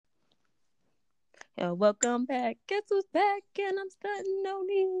Welcome back. Guess who's back? And I'm stunting on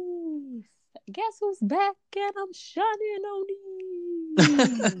these. Guess who's back? And I'm shining on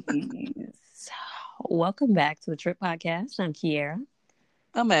these. Welcome back to the Trip Podcast. I'm Kiera.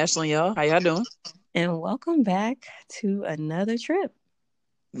 I'm Ashley, y'all. How y'all doing? And welcome back to another trip.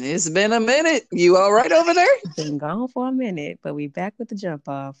 It's been a minute. You all right over there? Been gone for a minute, but we back with the jump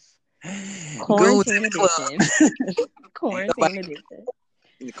off. Goons in Quarantine the edition. club. Ain't Quarantine nobody edition.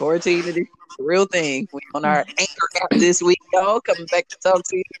 in the quarantine edition. The real thing. We on our Anchor app this week, y'all. Coming back to talk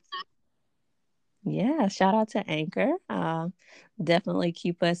to you. Yeah, shout out to Anchor. Definitely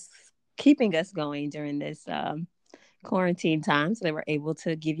keeping us going during this quarantine time, so they were able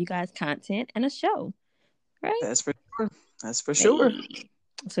to give you guys content and a show, right? That's for sure. That's for sure. Hey.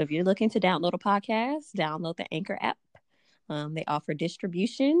 So if you're looking to download a podcast, download the Anchor app. They offer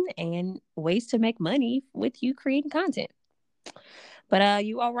distribution and ways to make money with you creating content. But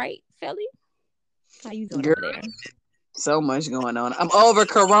you all right, Felly? How you doing Girl, over there? so much going on. I'm over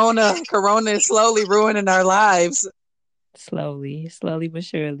Corona. Corona is slowly ruining our lives. Slowly but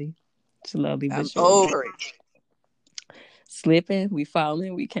surely. Slowly but I'm surely. over it. Slipping, we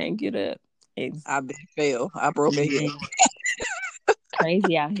falling, we can't get up. It's I've been failed. I broke a hip.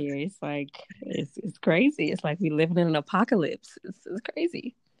 crazy out here. It's crazy. It's like we living in an apocalypse. It's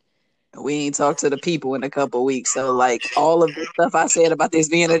crazy. We ain't talked to the people in a couple weeks. So, like, all of the stuff I said about this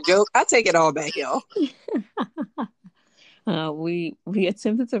being a joke, I take it all back, y'all. We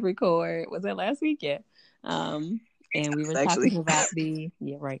attempted to record. Was that last week? Yeah. And we were Actually. talking about the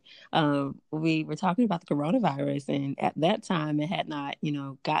yeah right. We were talking about the coronavirus, and at that time, it had not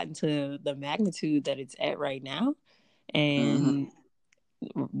gotten to the magnitude that it's at right now, Hmm. and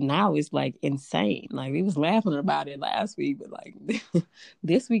now it's like insane. Like we was laughing about it last week, but like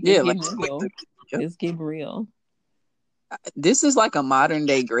this week is Yeah, like, getting real. It's getting real. this is like a modern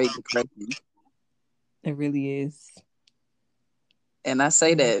day Great Depression. It really is. And I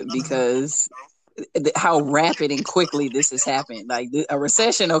say that because how rapid and quickly this has happened. Like a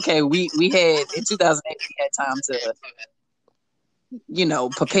recession, okay, we had in 2008 we had time to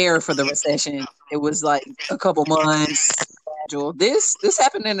prepare for the recession. It was like a couple months. Gradual. This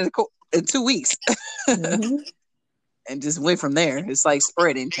happened in 2 weeks Mm-hmm. and just went from there. It's like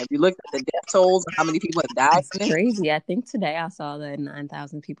spreading. Have you looked at the death tolls and how many people have died It's from this? crazy. I think today I saw that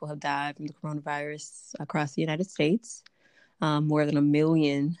 9,000 people have died from the coronavirus across the United States. More than 1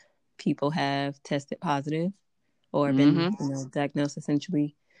 million people have tested positive or been, Mm-hmm. diagnosed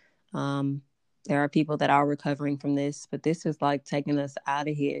essentially. Um, there are people that are recovering from this, but this is like taking us out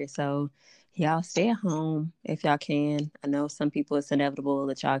of here. So y'all stay at home if y'all can. I know some people it's inevitable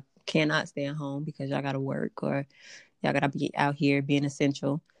that y'all cannot stay at home because y'all got to work or y'all got to be out here being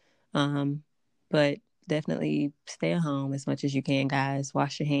essential. But definitely stay at home as much as you can, guys.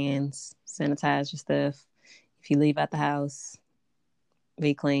 Wash your hands, sanitize your stuff. If you leave out the house,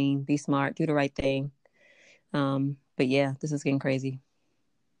 be clean, be smart, do the right thing. But yeah, this is getting crazy.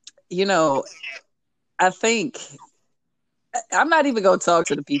 You know, I think I'm not even gonna talk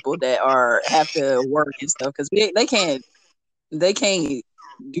to the people that are have to work and stuff because they can't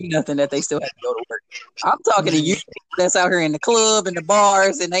do nothing that they still have to go to work. I'm talking to you Mhm. people that's out here in the club and the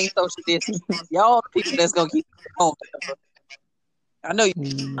bars and ain't social distance. Y'all the people that's gonna keep it home. I know you.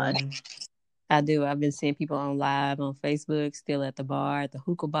 Yeah, I do. I've been seeing people on live on Facebook, still at the bar, at the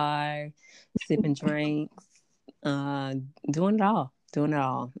hookah bar, sipping drinks, uh, doing it all, doing it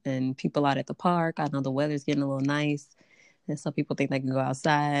all. And people out at the park. I know the weather's getting a little nice, and some people think they can go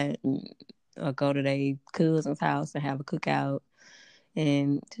outside or go to their cousin's house and have a cookout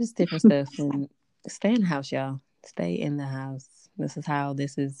and just different stuff. And stay in the house, y'all. Stay in the house. This is how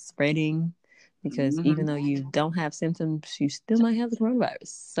this is spreading because even Mhm. though you don't have symptoms, you still might have the coronavirus.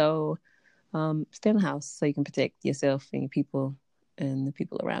 So stay in the house so you can protect yourself and your people and the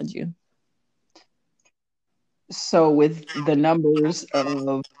people around you. So with the numbers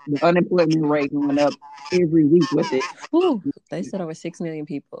of the unemployment rate going up every week with it, Whew, they said over 6 million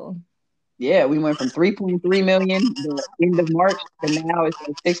people. yeah, we went from 3.3 million the end of March to now it's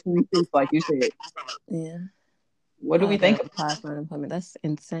like 6.6, like you said. Yeah. What do we think That of? applies for unemployment. That's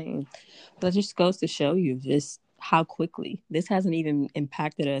insane. That just goes to show you just how quickly this hasn't even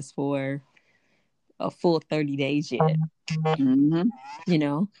impacted us for a full 30 days yet. Mm-hmm. you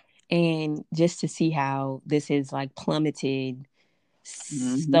know, and just to see how this has like plummeted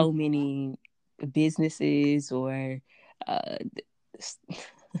Mm-hmm. so many businesses or uh,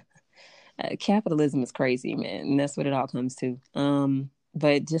 capitalism is crazy, man. And that's what it all comes to.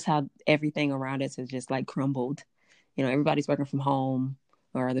 But just how everything around us has just like crumbled. Everybody's working from home,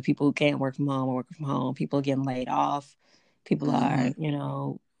 or the people who can't work from home are working from home. People are getting laid off. People are,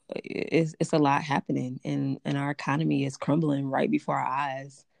 Mm-hmm. it's a lot happening, and our economy is crumbling right before our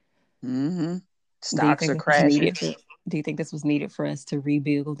eyes. Mm-hmm. Do you Stocks think are this was crashing. needed do you think this was needed for us to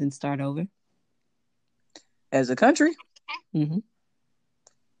rebuild and start over? As a country, Mm-hmm.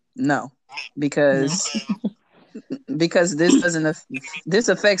 no, No. because this doesn't this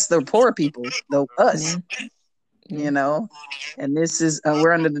affects the poor people, the us. Yeah. Yeah. You know, and this is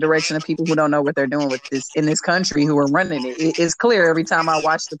we're under the direction of people who don't know what they're doing with this in this country, who are running it. It's clear every time I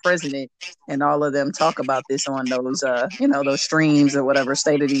watch the president and all of them talk about this on those those streams or whatever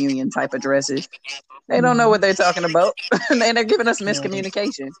State of the Union type addresses. They don't know Mm-hmm. what they're talking about, and they're giving us No,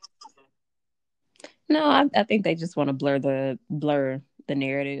 miscommunication. no, I think they just want to blur the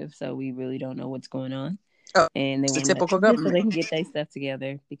narrative, so we really don't know what's going on, Oh, and they it's a want to typical just so government. they can get their stuff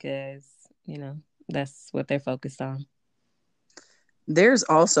together because that's what they're focused on. There's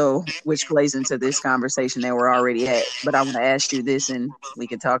also, which plays into this conversation that we're already at, but I want to ask you this and we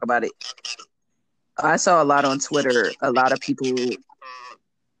can talk about it. I saw a lot on Twitter, a lot of people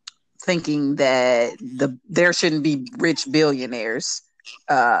thinking that there shouldn't be rich billionaires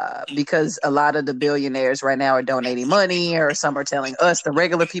because a lot of the billionaires right now are donating money, or some are telling us, the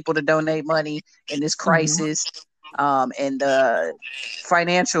regular people, to donate money in this Mm-hmm. crisis. And the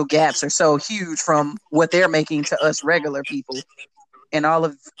financial gaps are so huge from what they're making to us regular people, and all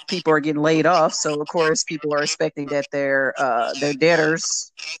of people are getting laid off. So of course, people are expecting that their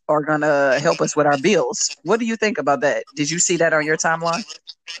debtors are gonna help us with our bills. What do you think about that? Did you see that on your timeline?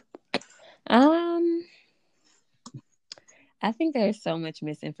 Um, I think there's so much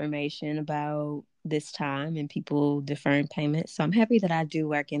misinformation about this time and people deferring payments. So I'm happy that I do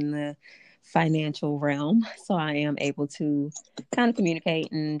work in the financial realm, so I am able to kind of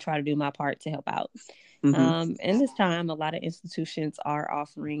communicate and try to do my part to help out. Mm-hmm. In this time, a lot of institutions are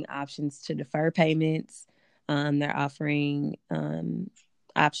offering options to defer payments. They're offering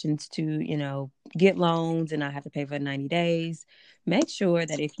options to, get loans and not have to pay for 90 days. Make sure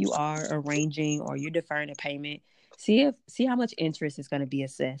that if you are arranging or you're deferring a payment, see how much interest is going to be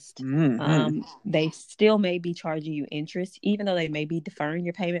assessed. Mm-hmm. They still may be charging you interest, even though they may be deferring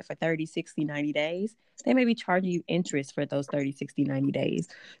your payment for 30, 60, 90 days. They may be charging you interest for those 30, 60, 90 days.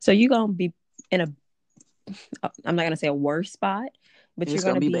 So you're going to be in I'm not going to say a worse spot, but It's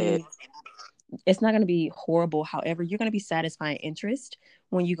gonna be bad. it's not going to be horrible. However, you're going to be satisfying interest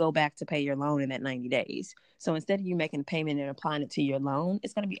when you go back to pay your loan in that 90 days. So instead of you making a payment and applying it to your loan,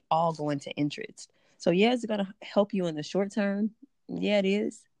 it's going to be all going to interest. So yeah, it's going to help you in the short term. Yeah, it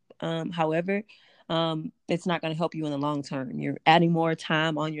is. However, it's not going to help you in the long term. You're adding more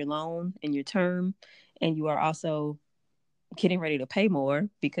time on your loan and your term, and you are also getting ready to pay more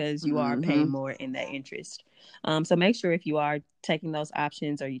because you are paying Mm-hmm. more in that interest. So make sure if you are taking those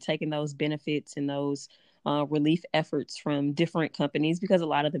options or you taking those benefits and those relief efforts from different companies, because a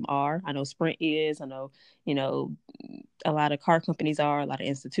lot of them are. I know Sprint is. I know, a lot of car companies are. A lot of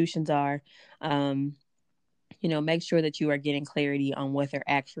institutions are. Make sure that you are getting clarity on what they're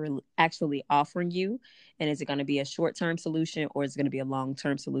actually offering you, and is it going to be a short term solution or is it going to be a long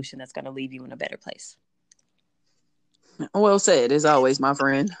term solution that's going to leave you in a better place? Well said, as always, my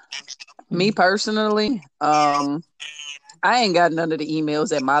friend. Me Mm-hmm. personally, I ain't got none of the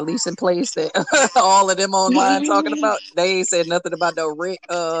emails at my leasing place that all of them online talking about. They ain't said nothing about no rent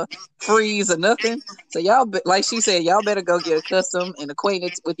freeze or nothing. So y'all, like she said, y'all better go get accustomed and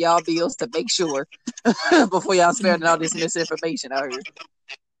acquainted with y'all bills to make sure before y'all spreading all this misinformation out here.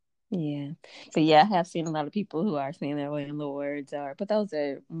 Yeah. But yeah, I have seen a lot of people who are saying their landlords but those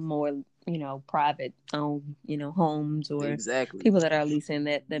are more, private owned, homes or Exactly. people that are leasing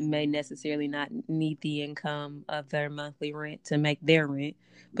that may necessarily not need the income of their monthly rent to make their rent.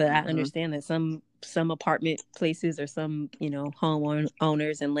 But I Mm-hmm. understand that some apartment places or some, home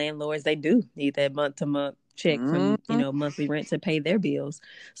owners and landlords, they do need that month to month check from, Mm-hmm. monthly rent to pay their bills.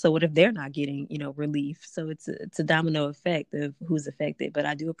 So what if they're not getting, relief? So it's a domino effect of who's affected. But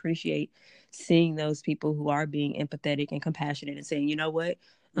I do appreciate seeing those people who are being empathetic and compassionate and saying, you know what,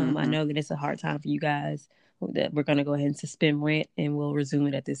 I Mm-hmm. know that it's a hard time for you guys. That we're going to go ahead and suspend rent and we'll resume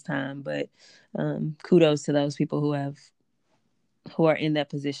it at this time. But kudos to those people who are in that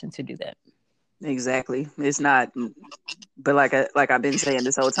position to do that. Exactly. It's not, but like I've been saying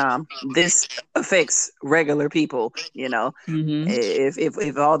this whole time, this affects regular people. Mm-hmm.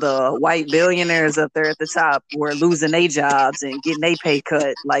 If all the white billionaires up there at the top were losing their jobs and getting their pay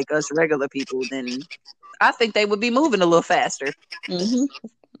cut like us regular people, then I think they would be moving a little faster. Mm-hmm.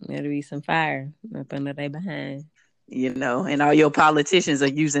 There'll be some fire up under their behind. And all your politicians are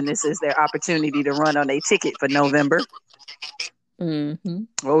using this as their opportunity to run on a ticket for November. Mm-hmm.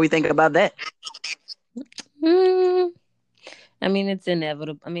 What do we think about that? Mm. I mean, it's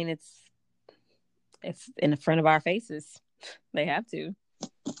inevitable. I mean, it's in the front of our faces. They have to.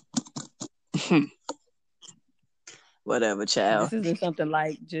 Whatever, child. This isn't something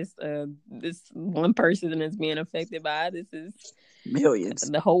like just this one person that's being affected by it. This is millions.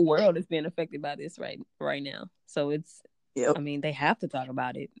 The whole world is being affected by this right now. So it's, yep. I mean, they have to talk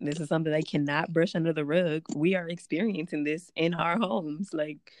about it. This is something they cannot brush under the rug. We are experiencing this in our homes.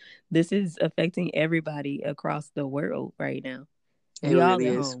 Like, this is affecting everybody across the world right now. We all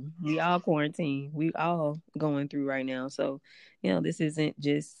really at home. We all quarantined. We all going through right now. So, this isn't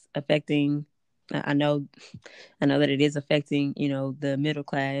just affecting. I know that it is affecting, the middle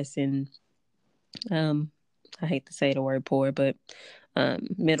class and, I hate to say the word poor, but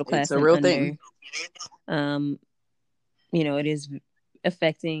middle class. It's a real thing. It is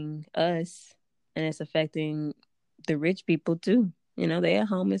affecting us, and it's affecting the rich people too. They're at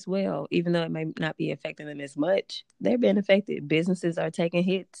home as well, even though it may not be affecting them as much. They're being affected. Businesses are taking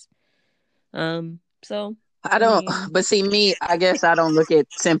hits. So but see me, I guess I don't look at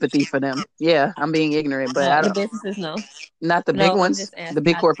sympathy for them. Yeah, I'm being ignorant, but I don't. The businesses, no. Not the big ones, the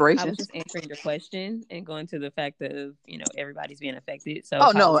big corporations. I was just answering your question and going to the fact of, everybody's being affected. So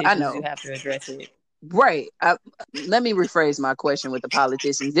no, I know. You have to address it. Right. Let me rephrase my question with the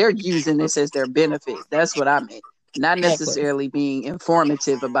politicians. They're using this as their benefit. That's what I meant. Not necessarily being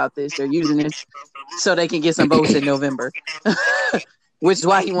informative about this. They're using this so they can get some votes in November. Which is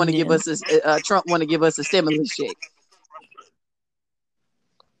why he want to give us Trump want to give us a stimulus check.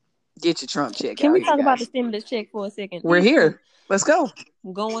 Get your Trump check. Can we talk about the stimulus check for a second? We're here. Let's go.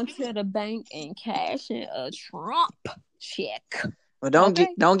 Going to the bank and cashing a Trump check. Well,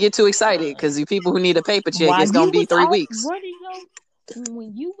 don't get too excited, because the people who need a paper check, it's gonna be 3 weeks.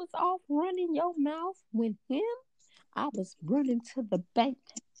 When you was off running your mouth with him, I was running to the bank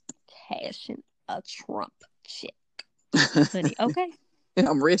cashing a Trump check. Honey, okay.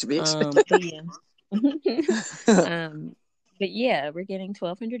 I'm rich, bitch. But yeah, we're getting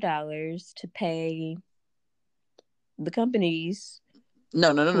 $1,200 to pay the companies.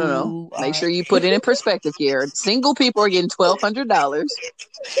 No. Make sure you put it in perspective here. Single people are getting $1,200,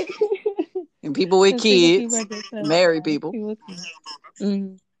 and people with kids, married people,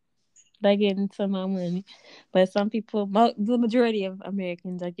 they're getting some more money. But some people, the majority of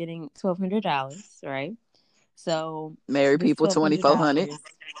Americans are getting $1,200, right? So married people $2,400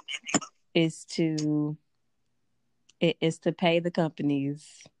 is to pay the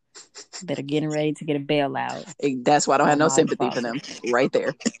companies that are getting ready to get a bailout. That's why I don't have no sympathy for them. Right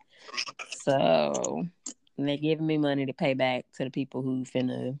there. So they're giving me money to pay back to the people who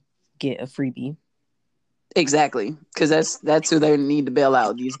finna get a freebie. Exactly, because that's who they need to bail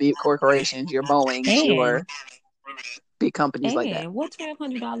out. These big corporations, your Boeing, your big companies like that. What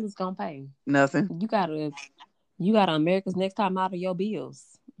 $1,200 gonna pay? Nothing. You got America's Next time out of your bills.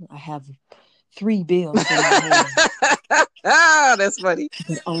 I have 3 bills in my hand. That's funny.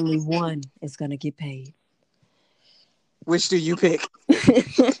 But only one is gonna get paid. Which do you pick?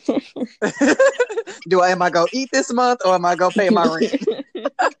 Am I gonna eat this month, or am I gonna pay my rent?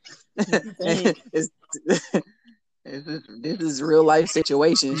 This is real life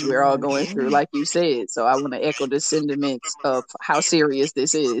situations we're all going through, like you said. So I want to echo the sentiments of how serious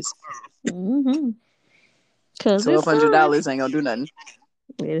this is. Mm-hmm. $1,200 ain't gonna do nothing.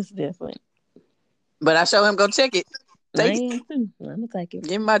 It's different. But I show him go check it. Take it. I'm gonna take it.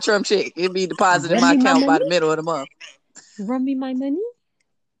 Give me my Trump check. It'll be deposited in my account by the middle of the month. Run me my money,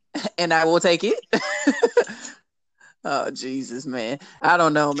 and I will take it. Oh, Jesus, man. I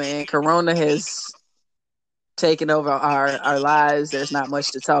don't know, man. Corona has taken over our lives. There's not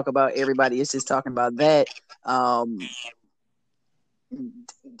much to talk about. Everybody is just talking about that.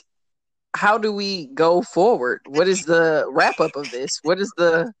 How do we go forward? What is the wrap up of this? What is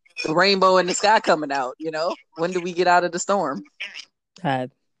the rainbow in the sky coming out? When do we get out of the storm? I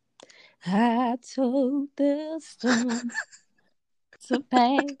told the storm to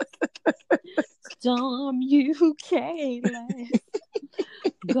pass. Storm, you can't last.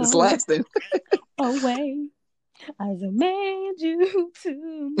 It's lasting away. I demand you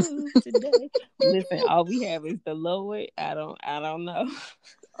to move today. Listen, all we have is the Lord. I don't know.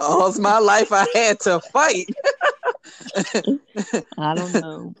 All my life I had to fight. I don't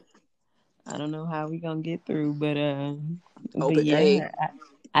know. I don't know how we gonna get through, but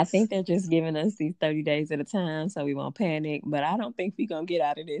I think they're just giving us these 30 days at a time, so we won't panic. But I don't think we're gonna get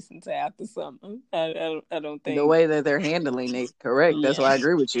out of this until after summer. I don't think the way that they're handling it, correct. Yeah. That's why I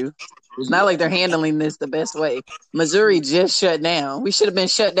agree with you. It's not like they're handling this the best way. Missouri just shut down. We should have been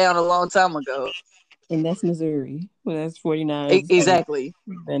shut down a long time ago. And that's Missouri. Well, that's 49. Exactly.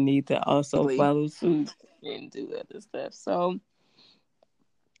 They need to also follow suit and do other stuff. So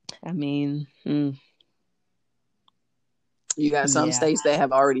I mean, You got some yeah. states that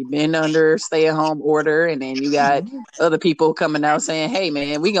have already been under stay-at-home order, and then you got other people coming out saying, "Hey,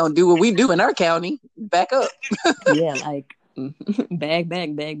 man, we gonna do what we do in our county. Back up, Yeah, like bag,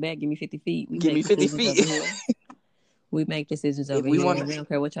 give me 50 feet. We give me make 50 decisions feet." over here. We make decisions If over we here. want, We don't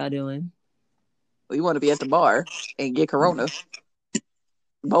care what y'all doing. we want to be at the bar and get Corona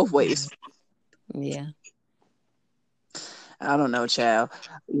both ways. Yeah. I don't know, child.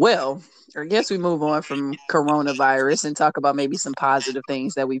 Well, I guess we move on from coronavirus and talk about maybe some positive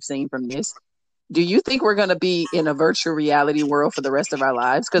things that we've seen from this. Do you think we're going to be in a virtual reality world for the rest of our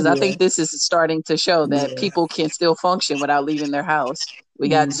lives? Because I Yeah. think this is starting to show that Yeah. people can still function without leaving their house. We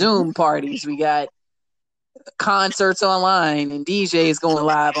got Mhm. Zoom parties, we got concerts online, and DJs going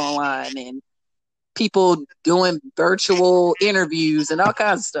live online, and people doing virtual interviews and all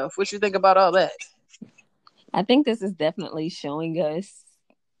kinds of stuff. What you think about all that? I think this is definitely showing us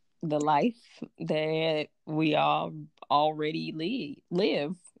the life that we all already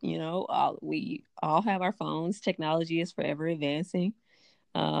live. We all have our phones. Technology is forever advancing.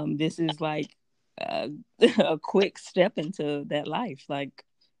 This is like uh, a quick step into that life. Like,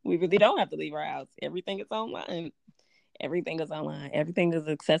 we really don't have to leave our house. Everything is online. Everything is online. Everything is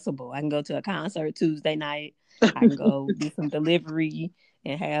accessible. I can go to a concert Tuesday night. I can go do some delivery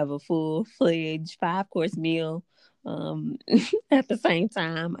and have a full-fledged 5-course meal. Um, at the same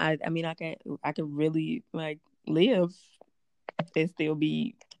time, I mean, I could really like live and still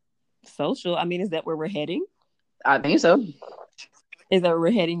be social. I mean, is that where we're heading? I think so. Is that where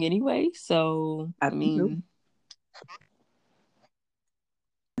we're heading anyway? So, I I think so. mean,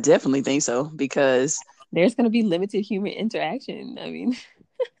 I definitely think so because there's going to be limited human interaction. I mean,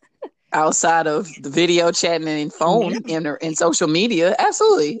 outside of the video chatting and yeah. phone and social media,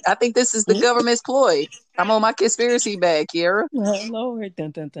 absolutely. I think this is the government's ploy. I'm on my conspiracy bag, Kiara. Oh, Lord,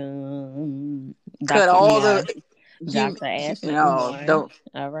 dun dun dun. Cut Dr. all Umar, the Dr. Ashley no, Umar. don't.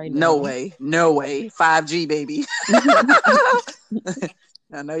 All right No now. way, no way. 5G baby.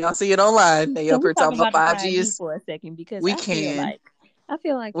 I know y'all see it online. They Can up we here talk talking about about the 5G 5G is for a second? Because we I feel can. like Well,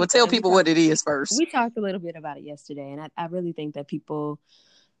 people, tell and people what it is first. we talked a little bit about it yesterday, and I really think that people,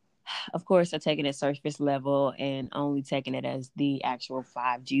 of course, are taking it surface level and only taking it as the actual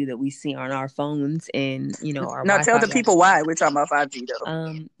 5G that we see on our phones and our Now tell Wi-Fi the people routers. why we're talking about 5G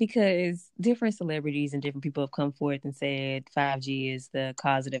though. Because different celebrities and different people have come forth and said 5G is the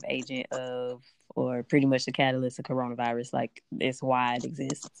causative agent of, or pretty much the catalyst of coronavirus. Like, it's why it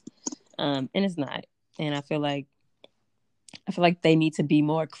exists. And it's not. And I feel like they need to be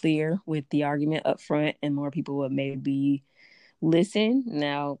more clear with the argument up front, and more people would maybe listen.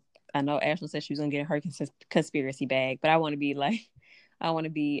 Now, I know Ashley said she was gonna get her conspiracy bag, but I want to be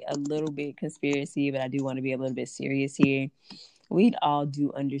a little bit conspiracy, but I do want to be a little bit serious here. We all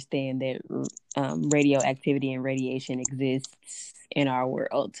do understand that radioactivity and radiation exists in our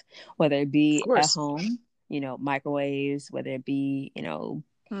world, whether it Of be at course. home, microwaves, whether it be,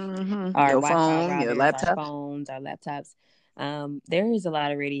 Mm-hmm. our Your Wi-Fi phone, your routers, our laptop. phones, our laptops. There is a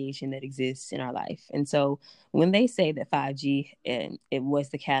lot of radiation that exists in our life. And so when they say that 5G and it was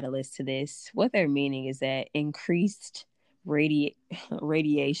the catalyst to this, what they're meaning is that increased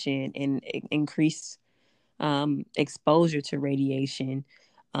radiation and increased exposure to radiation,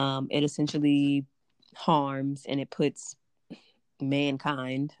 it essentially harms and it puts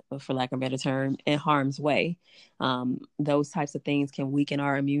mankind, for lack of a better term, in harm's way. Those types of things can weaken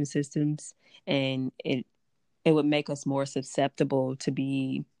our immune systems, and it would make us more susceptible to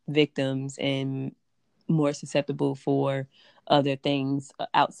be victims and more susceptible for other things,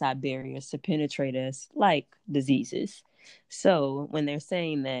 outside barriers to penetrate us, like diseases. So when they're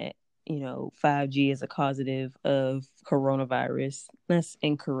saying that 5G is a causative of coronavirus, that's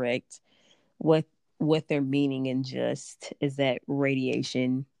incorrect. What they're meaning in just is that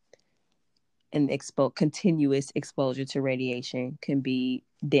radiation and continuous exposure to radiation can be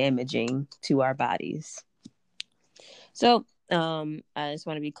damaging to our bodies. So I just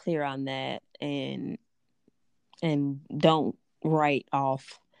want to be clear on that, and don't write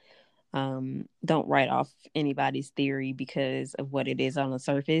off anybody's theory because of what it is on the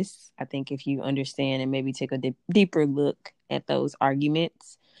surface. I think if you understand and maybe take a deeper look at those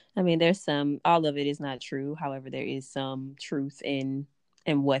arguments, I mean, all of it is not true. However, there is some truth in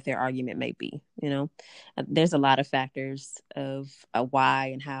what their argument may be. There's a lot of factors of why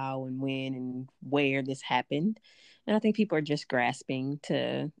and how and when and where this happened. And I think people are just grasping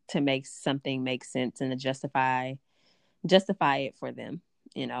to make something make sense and to justify it for them.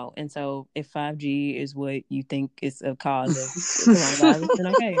 And so if 5G is what you think is a cause of coronavirus, then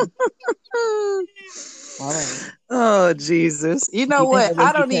okay. All right. Oh, Jesus. You If know you think what? it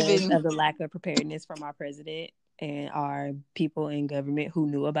I was don't because even. of the lack of preparedness from our president and our people in government who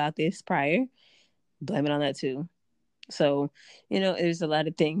knew about this prior, blame it on that too. So, there's a lot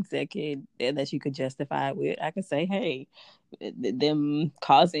of things that you could justify it with. I could say, hey, them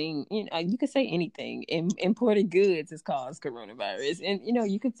causing, you could say anything. Imported goods has caused coronavirus, and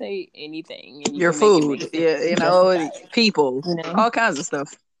you could say anything, and you Your can make it make food. sense Yeah, and justify it. people, all kinds of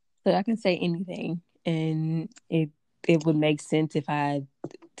stuff. So I can say anything, and it would make sense if I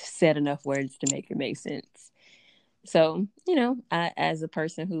said enough words to make it make sense. So, I, as a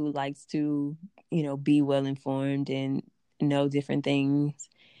person who likes to, be well informed and know different things,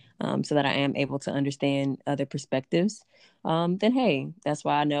 so that I am able to understand other perspectives, then hey, that's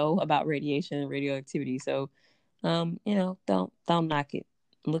why I know about radiation and radioactivity. So, don't knock it.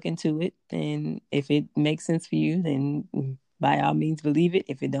 Look into it, and if it makes sense for you, then by all means believe it.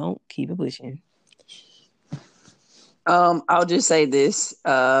 If it don't, keep it pushing. I'll just say this.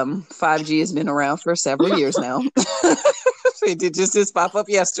 5G has been around for several years now. It did just pop up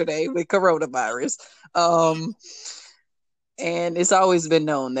yesterday with coronavirus. And it's always been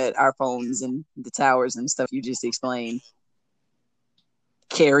known that our phones and the towers and stuff you just explained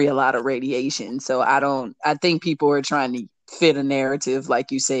carry a lot of radiation. So I think people are trying to fit a narrative,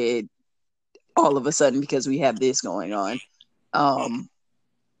 like you said, all of a sudden because we have this going on.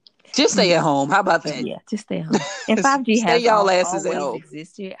 Just stay at home. How about that? Yeah, just stay home. And 5G Stay has y'all asses at always home.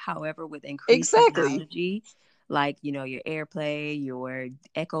 existed. However, with increased Exactly. technology, like your AirPlay, your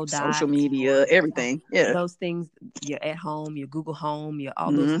Echo Social Dot, media, everything. Yeah. those things, your at home, your Google Home, your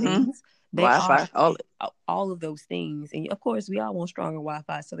all those Mm-hmm. things, they Wi-Fi, are all of those things. And of course, we all want stronger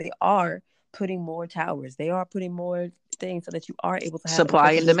Wi-Fi, so they are putting more towers. They are putting more things so that you are able to have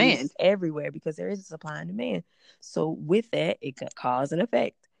supply and electricity demand everywhere because there is a supply and demand. So with that, it could cause an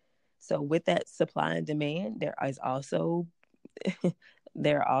effect. So with that supply and demand, there are also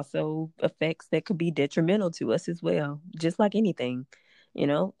effects that could be detrimental to us as well. Just like anything,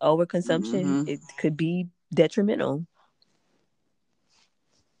 overconsumption, Mm-hmm. it could be detrimental.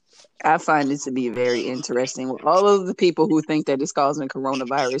 I find it to be very interesting. With all of the people who think that it's causing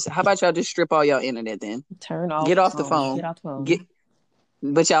coronavirus, how about y'all just strip all y'all internet then? Turn off Get the off the phone. phone. Get off the Get,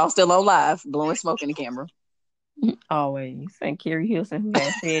 phone. but y'all still on live, blowing smoke in the camera. Always. And Carrie Hilson, who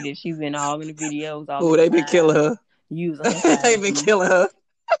has said it, she's been all in the videos all Oh, the they been killing time, her. using her They been 5G. killing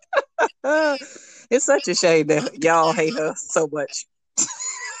her. It's such a shame that y'all hate her so much.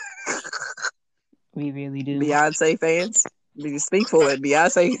 We really do. Beyonce fans, you speak for it.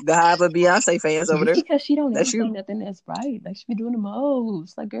 Beyonce, the hive of Beyonce fans over Just there. because she don't ever That's say you. nothing that's right. Like she be doing the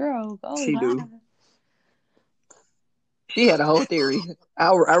most. Like, girl, go She do. live. She had a whole theory.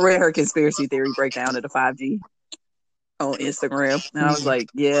 I read her conspiracy theory breakdown of the 5G on Instagram, and I was like,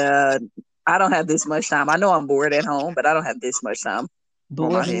 yeah, I don't have this much time. I know I'm bored at home, but I don't have this much time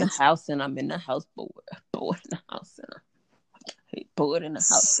on my Bored in the hands. house and I'm in the house bored. Bored in the house and bored in the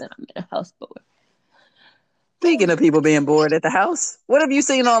house and I'm in the house bored. Speaking of people being bored at the house, what have you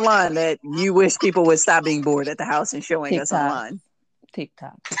seen online that you wish people would stop being bored at the house and showing us TikTok. online?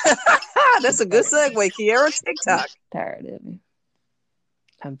 TikTok. That's a good segue, Kiera. TikTok. Tired of it.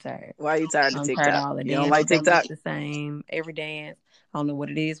 I'm tired. Why are you tired of I'm tired of TikTok? all the You don't dances like that look TikTok? the same. Every dance. I don't know what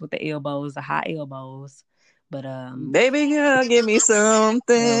it is with the elbows, the high elbows. But Baby girl, give me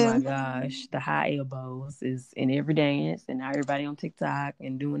oh my something. gosh, the high elbows is in every dance, and now everybody on TikTok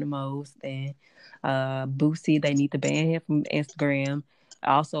and doing the most. And Boosie, they need to ban him from Instagram.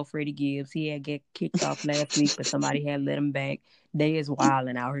 Also, Freddie Gibbs, he had get kicked off last week, but somebody had let him back. They is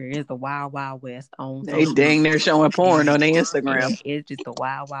wilding out here. It's the wild, wild west on They social dang media. near showing porn on their Yeah, Instagram. it's just the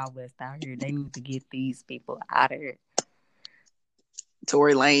wild, wild west out here. They need to get these people out of here.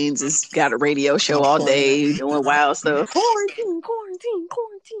 Tory Lanez has got a radio show Oh, all Tory day Lanez. doing wild stuff. Quarantine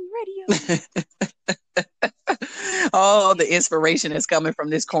radio. All the inspiration is coming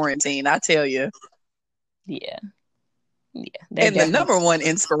from this quarantine, I tell you. Yeah, yeah. And the number one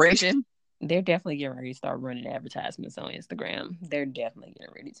inspiration. They're definitely getting ready to start running advertisements on Instagram. They're definitely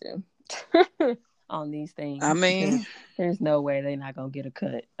getting ready to on these things. I mean, there's no way they're not gonna get a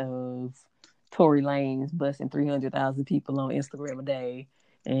cut of Tory Lanez busting 300,000 people on Instagram a day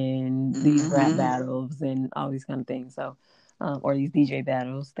and these rap battles and all these kind of things. So, or these DJ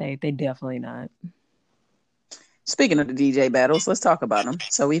battles, they definitely not. Speaking of the DJ battles, let's talk about them.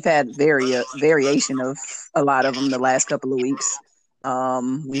 So we've had variation of a lot of them the last couple of weeks.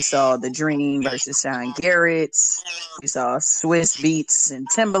 We saw The Dream versus Sean Garrett. We saw Swiss Beats and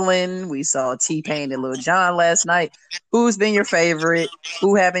Timbaland. We saw T-Pain and Lil Jon last night. Who's been your favorite?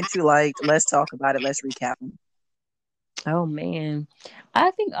 Who haven't you liked? Let's talk about it. Let's recap them. Oh man,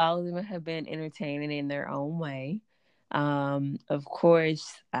 I think all of them have been entertaining in their own way. Of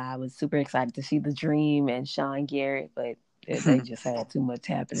course, I was super excited to see The Dream and Sean Garrett, but they just had too much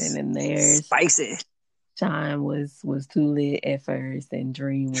happening in theirs. Spicy. Sean was too lit at first, and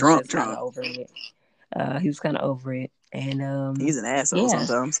Dream was Drunk. just kind of over it. He was kind of over it, and He's an asshole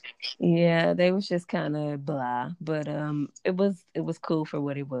sometimes. yeah, they was just kind of blah, but it was cool for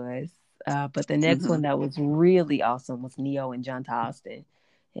what it was. But the next one that was really awesome was Neo and John Austin,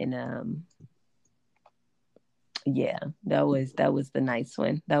 and yeah, that was the nice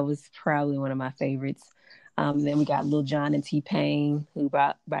one. That was probably one of my favorites. Then we got Lil Jon and T-Pain who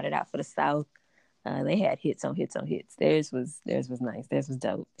brought it out for the South. They had hits on hits on hits. Theirs was nice. Theirs was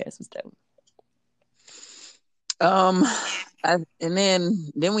dope. And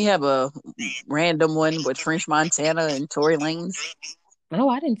then we have a random one with French Montana and Tory Lanez. Oh,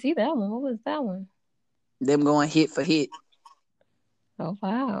 I didn't see that one. What was that one? Them going hit for hit. Oh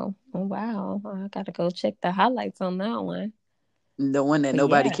wow! I gotta go check the highlights on that one. The one that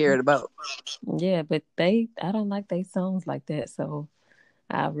nobody cared about. Yeah, but I don't like their songs like that, so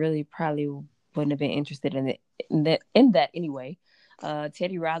I really probably wouldn't have been interested in that anyway.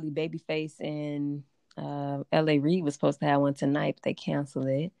 Teddy Riley, Babyface, and L.A. Reid was supposed to have one tonight, but they canceled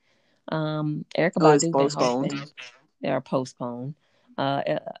it. Erykah Badu been hosting. They are postponed.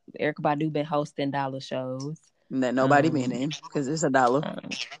 Erykah Badu been hosting dollar shows that nobody been in because it's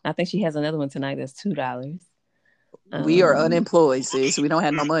 $1. I think she has another one tonight that's $2. We are unemployed, sis. We don't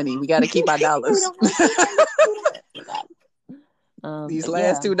have no money. We got to keep our dollars. These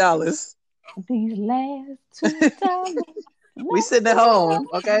last $2. These last $2. We sitting at home,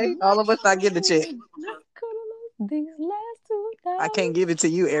 okay? All of us not getting the check. These last $2. I can't give it to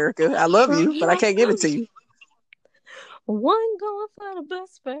you, Erica. I love you, but I can't give it to you. One going for the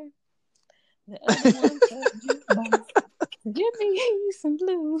bus fare. The other one for the jukebox. Give me some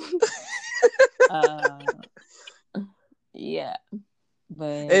blues. Yeah.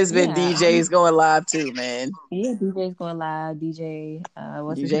 But it's been DJs going live too, man. Yeah, DJs going live. DJ,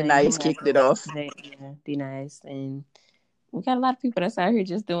 what's DJ his name? Nice kicked it off. Yeah, D Nice, and we got a lot of people that's out here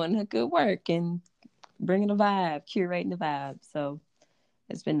just doing the good work and bringing the vibe, curating the vibe. So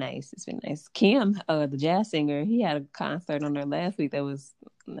it's been nice. Kim, the jazz singer, he had a concert on there last week. That was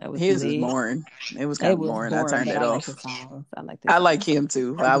his was boring. It was kind of boring. I turned it off. I like him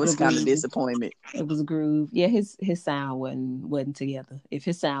too. I was kind of disappointed. It was a groove. Yeah, his sound wasn't together. If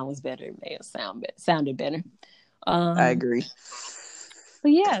his sound was better, it may have sounded better. I agree.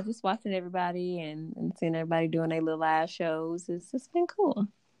 But yeah, just watching everybody and seeing everybody doing their little live shows, it's been cool.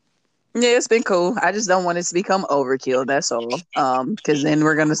 Yeah, it's been cool. I just don't want it to become overkill. That's all. Because then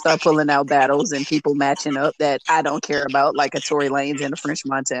we're gonna start pulling out battles and people matching up that I don't care about, like a Tory Lanez and a French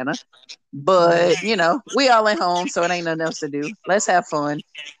Montana. But we all at home, so it ain't nothing else to do. Let's have fun.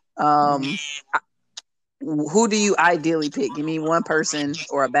 Who do you ideally pick? Give me one person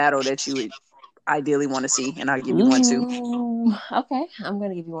or a battle that you would ideally want to see, and I'll give you one too. Okay, I'm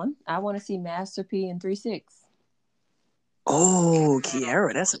gonna give you one. I want to see Master P and 3 6. Oh,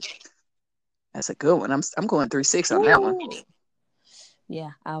 Kiara, that's a good one. I'm going 3 6 on that one.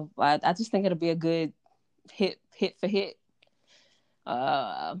 Yeah, I just think it'll be a good hit for hit.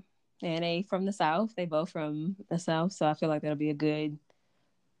 And they from the South. They both from the South, so I feel like that'll be a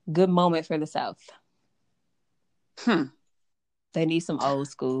good moment for the South. They need some old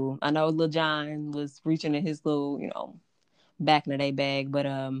school. I know Lil Jon was reaching in his little, back in the day bag, but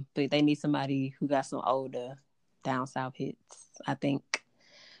they need somebody who got some older down south hits. I think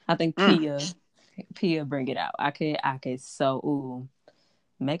Pia bring it out. I could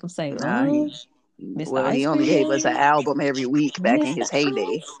make them say, well, he only gave us an album every week back in his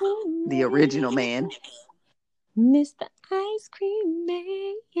heyday. The original man. Mr. Ice Cream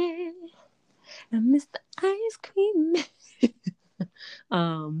Man, yeah. Mr. Ice Cream Man.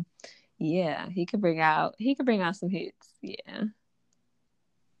 Yeah, he could bring out some hits. Yeah.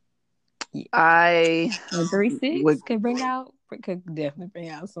 3 6 could definitely bring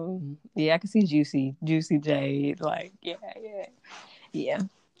out some. Yeah, I can see Juicy J. Like, yeah.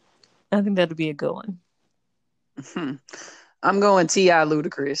 I think that'll be a good one. I'm going T.I.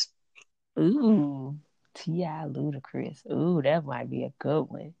 Ludacris. Ooh, T.I. Ludacris. Ooh, that might be a good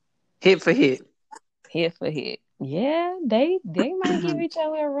one. Hit for hit. Yeah, they might give each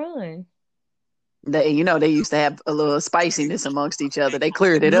other a run. They used to have a little spiciness amongst each other. They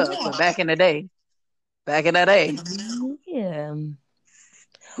cleared it up, but back in that day. Yeah.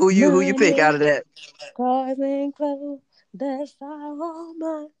 Who you pick out of that? Cars and clothes, that's all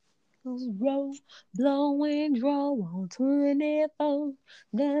my roll, blow and draw on 24.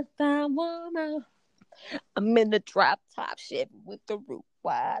 That's how I'm in the drop top Chevy with the roof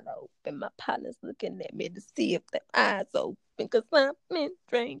wide open. My partner's looking at me to see if their eyes open. Cause I've been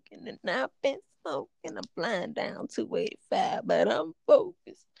drinking and I've been smoking. I'm flying down 285, but I'm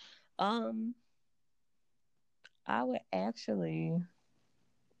focused. I would actually,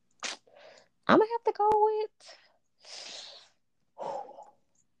 I'm gonna have to go with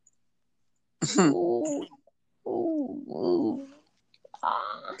ooh, ooh.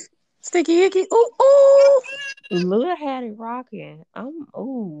 Sticky icky. Ooh. Luda had it rocking. I'm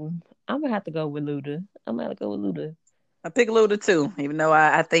gonna have to go with Luda. I'm gonna have to go with Luda. I pick Luda too, even though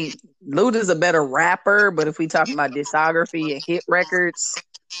I think Luda's a better rapper. But if we talking about discography and hit records,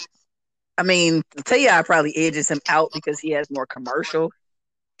 I mean, T.I. probably edges him out because he has more commercial.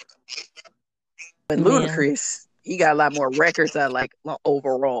 But Ludacris, he got a lot more records I like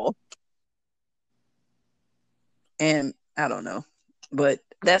overall. And I don't know, but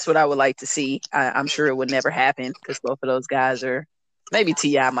that's what I would like to see. I'm sure it would never happen because both of those guys are. Maybe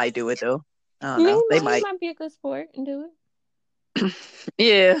T.I. might do it though. I don't know. They might be a good sport and do it.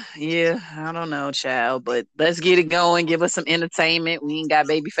 Yeah. I don't know, child. But let's get it going. Give us some entertainment. We ain't got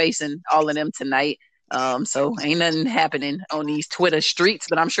Babyface and all of them tonight. So ain't nothing happening on these Twitter streets,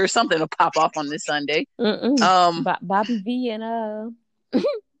 but I'm sure something will pop off on this Sunday. Bobby V and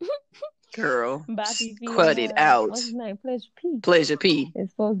girl, Bobby V cut it out. What's his name? Pleasure P. Pleasure P.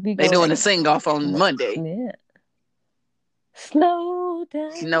 It's supposed to be. They doing a sing off on Monday. Yeah. Slow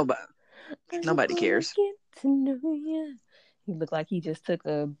down. Nobody cares. Get to know you. He looked like he just took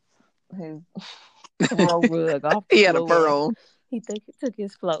his throw rug off the He floor. had a pearl. He took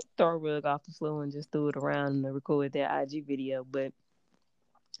his throw rug off the floor and just threw it around and recorded that IG video. But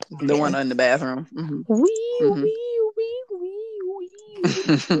the one in the bathroom.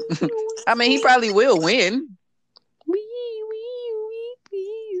 I mean, he probably will win.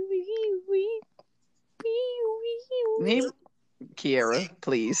 Kiara,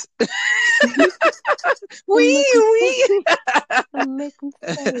 please.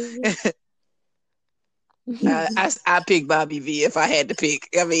 I pick Bobby V if I had to pick.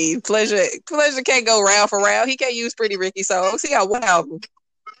 I mean, Pleasure can't go round for round. He can't use Pretty Ricky songs. He got one album.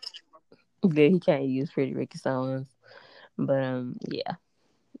 Yeah, he can't use Pretty Ricky songs. But yeah.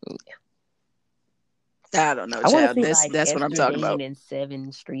 I don't know, child. That's what I'm talking about. And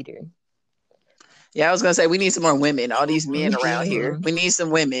Seven Streeter. Yeah, I was gonna say we need some more women. All these men around here. We need some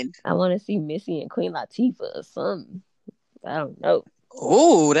women. I want to see Missy and Queen Latifah or something. I don't know.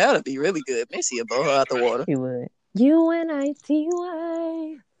 Oh, that would be really good. Missy will blow her out the water. She would. UNITY.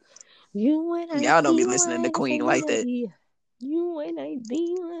 UNITY. Y'all don't be listening to Queen like that.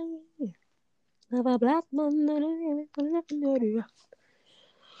 UNITY. Of a black man.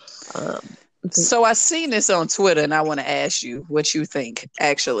 So I seen this on Twitter, and I want to ask you what you think.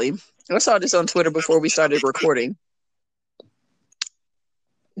 Actually, I saw this on Twitter before we started recording.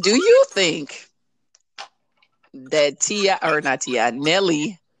 Do you think that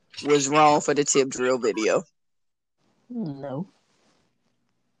Nelly was wrong for the Tip Drill video? No.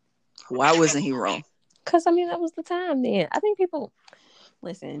 Why wasn't he wrong? Because, I mean, that was the time then. I think people...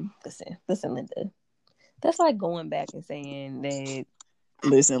 Listen, Linda. That's like going back and saying that...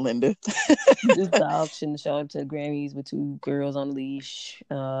 Listen, Linda. This dog shouldn't show up to the Grammys with two girls on leash.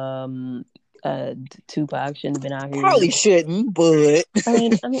 Tupac shouldn't have been out here. Probably shouldn't, but I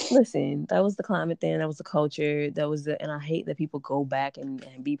mean, listen, that was the climate then. That was the culture. And I hate that people go back and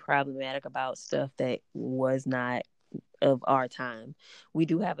be problematic about stuff that was not of our time. We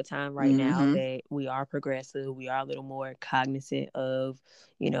do have a time right now that we are progressive. We are a little more cognizant of,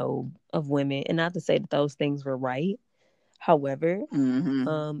 of women, and not to say that those things were right. However,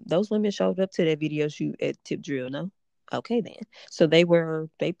 those women showed up to that video shoot at Tip Drill, no? Okay, then. So they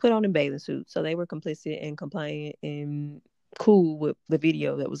put on a bathing suit. So they were complicit and compliant and cool with the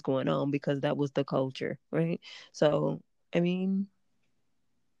video that was going on because that was the culture, right? So, I mean,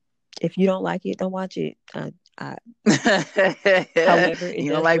 if you don't like it, don't watch it. However,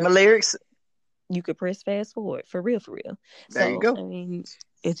 you don't like my lyrics? You could press fast forward. For real. There you go. I mean,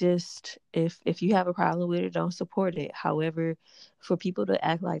 it just, if you have a problem with it, don't support it. However, for people to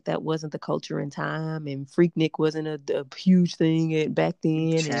act like that wasn't the culture in time and Freaknik wasn't a huge thing back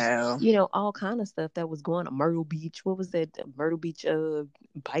then, and, all kind of stuff that was going on. Myrtle Beach, what was that? Myrtle Beach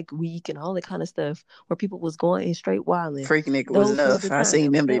Bike Week and all that kind of stuff where people was going in straight wilding. Freaknik was enough. I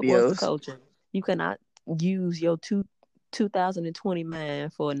seen them videos. Was the culture. You cannot use your 2020 man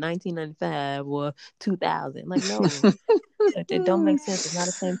for 1995 or 2000. Like, no, it don't make sense. It's not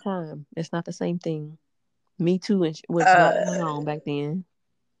the same time. It's not the same thing. Me Too was not going on back then.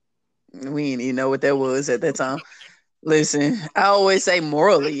 We didn't even know what that was at that time. Listen, I always say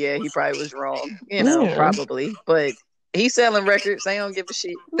morally, yeah, he probably was wrong, probably. But he's selling records. They don't give a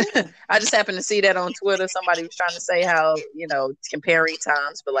shit. I just happened to see that on Twitter. Somebody was trying to say how, comparing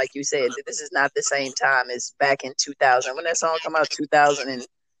times. But like you said, this is not the same time as back in 2000. When that song come out,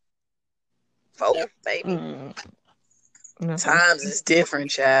 2004, maybe. Times is different,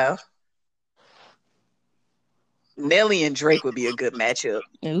 child. Nelly and Drake would be a good matchup.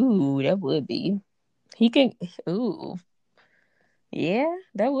 Ooh, that would be. He can. Ooh, yeah,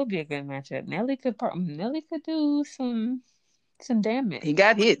 that would be a good matchup. Nelly could do some damage. He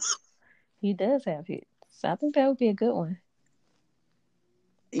got hits. He does have hits. So I think that would be a good one.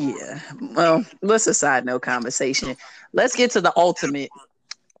 Yeah. Well, let's a side note conversation. Let's get to the ultimate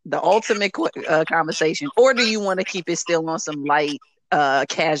conversation. Or do you want to keep it still on some light,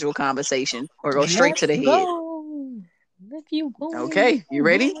 casual conversation, or go straight to the head? If you want. Okay, you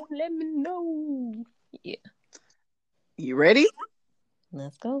ready? Let me know. Yeah. You ready?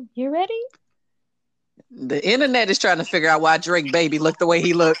 Let's go. You ready? The internet is trying to figure out why Drake baby looked the way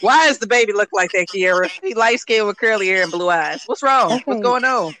he looked. Why does the baby look like that, Kiara? He light skinned with curly hair and blue eyes. What's wrong? Okay. What's going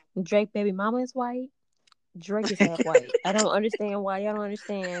on? Drake baby mama is white. Drake is half white. I don't understand why. Y'all don't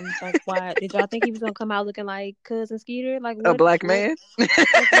understand. Like, why did y'all think he was gonna come out looking like Cousin Skeeter? Like what, a black man?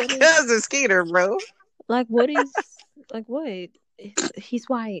 Cousin Skeeter, bro. Like what? He's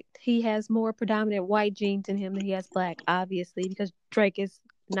white. He has more predominant white genes in him than he has black, obviously, because Drake is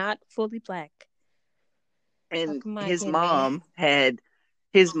not fully black. And his mom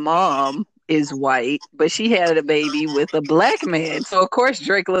is white, but she had a baby with a black man. So of course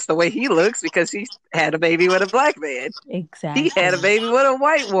Drake looks the way he looks because he had a baby with a black man. Exactly. He had a baby with a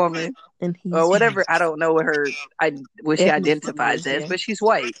white woman. And or whatever. White. I don't know what she identifies as, but she's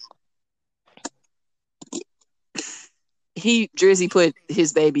white. Drizzy put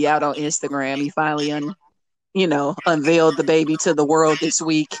his baby out on Instagram. He finally unveiled the baby to the world this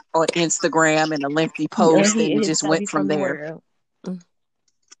week on Instagram in a lengthy post, and it just went from there.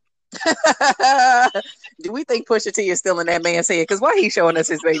 Do we think Pusha T is still in that man's head? Because why he showing us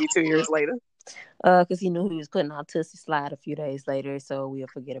his baby 2 years later? Because he knew he was putting out Tootsie Slide a few days later, so we'll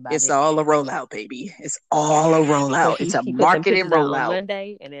forget about it. It's all a rollout, baby. It's all a rollout. It's a marketing rollout. On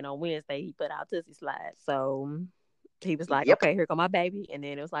Monday, and then on Wednesday he put out Tootsie Slide. So he was like, okay, here go my baby. And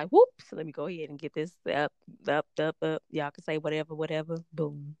then it was like, whoops, let me go ahead and get this up. Y'all can say whatever.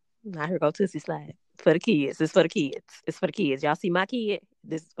 Boom. Now here go Tootsie Slide. For the kids. It's for the kids. Y'all see my kid?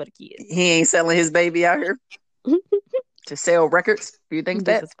 This is for the kids. He ain't selling his baby out here to sell records? Do you think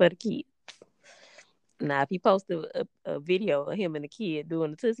this is for the kids? Now, if he posted a video of him and the kid doing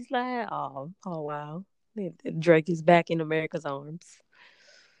the Tootsie Slide, oh wow. Drake is back in America's arms.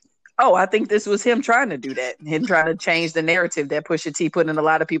 Oh, I think this was him trying to do that. Him trying to change the narrative that Pusha T put in a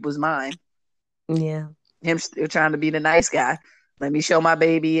lot of people's mind. Yeah. Him still trying to be the nice guy. Let me show my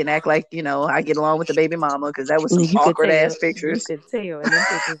baby and act like, I get along with the baby mama, because that was some awkward ass pictures. You could tell in them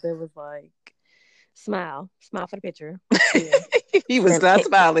pictures it was like, smile for the picture. Yeah. He was not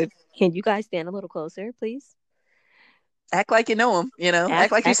smiling. Can you guys stand a little closer, please? Act like you know him,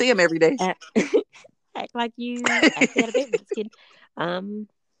 act like you see him every day. Act like you had a baby. Just kidding. And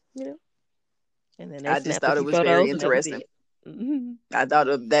then I just thought it was very interesting. Mm-hmm. I thought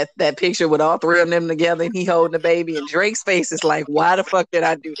of that picture with all three of them together, and he holding the baby, and Drake's face is like, why the fuck did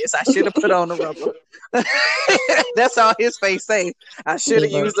I do this? I should have put on the rubber. That's all his face say. I should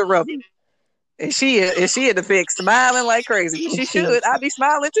have used the rubber. And she in the pic smiling like crazy. She should. I'd be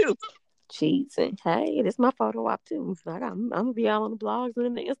smiling too. Cheating. Hey, this is my photo op too. I'm gonna be all on the blogs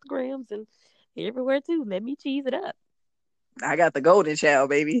and the Instagrams and everywhere too. Let me cheese it up. I got the golden child,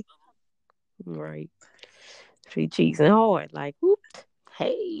 baby. Right. She cheesing hard, like, whoop.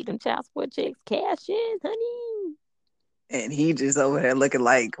 Hey, them child support checks cash in, honey. And he just over there looking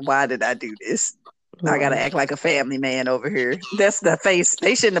like, why did I do this? Right. I gotta act like a family man over here. That's the face.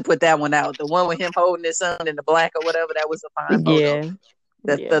 They shouldn't have put that one out. The one with him holding his son in the black or whatever, that was a fine photo. Yeah.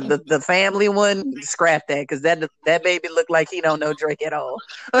 The family one, scrap that, because that baby looked like he don't know Drake at all.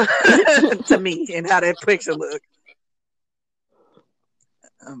 To me, and how that picture looked.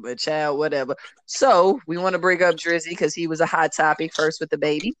 But child, whatever. So we want to bring up Drizzy because he was a hot topic first with the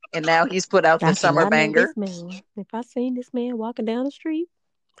baby, and now he's put out the summer banger. If I seen this man walking down the street,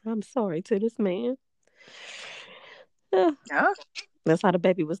 I'm sorry to this man. That's how the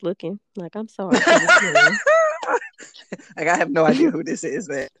baby was looking. Like, I'm sorry to this man. Like, I have no idea who this is,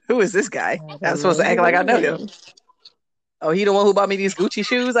 man. Who is this guy? I'm supposed to act like I know him. Oh, he the one who bought me these Gucci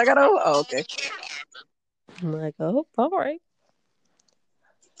shoes I got on? Oh, okay. I'm like, oh, all right.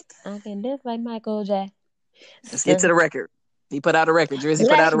 I can dance like Michael Let's get to Jackson. the record. He put out a record. Drizzy put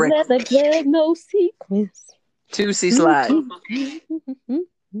Black out a record. leather glove, no sequence. 2C Slide.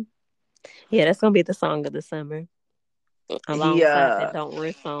 Yeah, that's gonna be the song of the summer. He Alongside that Don't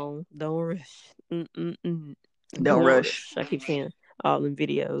Rush song. Don't Rush. don't Don't rush. Rush. I keep seeing all in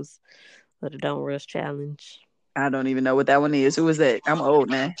videos of the Don't Rush challenge. I don't even know what that one is. Who is that? I'm old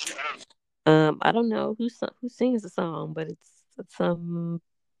now. I don't know who sings the song, but it's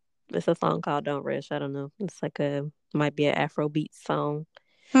a song called Don't Rush. I don't know. It's like might be an Afrobeat song.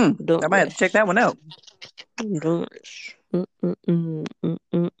 I Don't might have to check Rush. that one out. Don't Rush. Here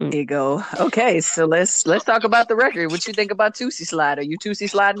you go. Okay, so let's talk about the record. What you think about 2C Slide? Are you 2C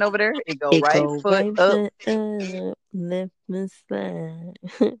sliding over there? It go It right go foot right up. foot up, left foot slide,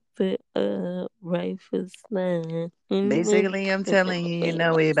 foot up, right foot slide. Basically, I'm telling you, you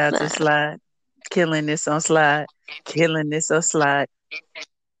know we about to Slide. slide. Killing this on slide. Killing this on slide.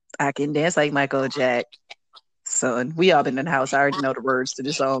 I can dance like Michael Jack. Son, we all been in the house. I already know the words to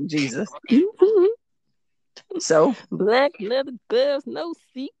the song, Jesus. So, Black leather gloves, no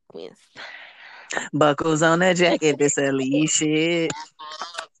sequins. buckles on that jacket, this elite shit.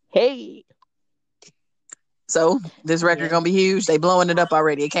 Hey. So, this record Yeah. gonna be huge. They blowing it up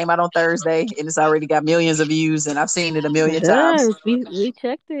already. It came out on Thursday, and it's already got millions of views, and I've seen it a million It times. does. We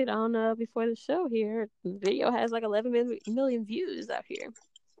checked it on before the show here. The video has like 11 million views out here.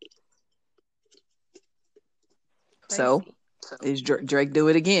 So, Crazy. is Drake do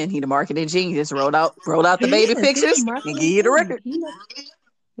it again? He the marketing genius. Rolled out the baby Yes, he's pictures and give marketing you the king. record.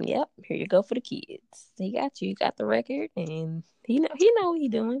 Yep, here you go for the kids. He got you. You got the record, and he know what he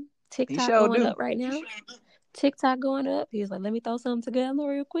doing. He TikTok sure going do. up right now. TikTok going up. He's like, let me throw something together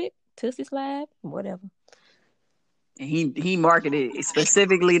real quick. Tootsie slide, whatever. And he marketed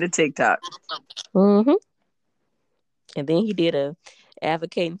specifically to TikTok. Mm-hmm. And then he did a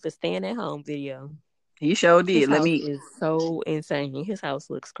advocating for staying at home video. He sure His did. house is so insane. His house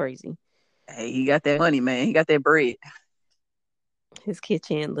looks crazy. Hey, he got that money, man. He got that bread. His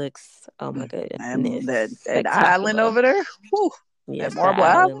kitchen looks, oh my And goodness, that island spectacular. over there. Whew, that Yes, the marble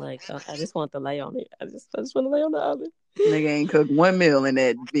island. island. Like, I just want to lay on it. I just want to lay on the island. Nigga ain't cooked one meal in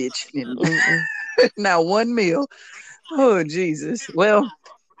that bitch. Mm-mm. Not one meal. Oh Jesus. Well,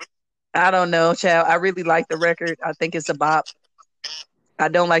 I don't know, child. I really like the record. I think it's a bop. I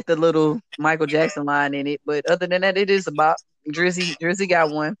don't like the little Michael Jackson line in it, but other than that, it is a bop. Drizzy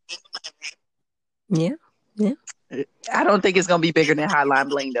got one. Yeah, yeah. I don't think it's gonna be bigger than Hotline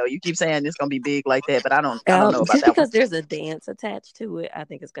Bling though. You keep saying it's gonna be big like that, but I don't know about Just that one. because there's a dance attached to it, I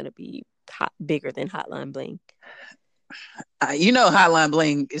think it's going to be bigger than Hotline Bling. You know, Hotline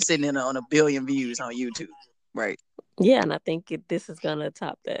Bling is sitting in on 1 billion views on YouTube, right? Yeah, and I think this is going to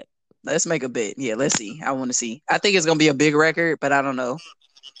top that. Let's make a bet. Yeah, let's see. I want to see. I think it's gonna be a big record, but I don't know.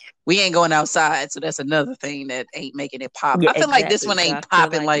 We ain't going outside, so that's another thing that ain't making it pop. Yeah, I feel like this one exactly. So ain't I feel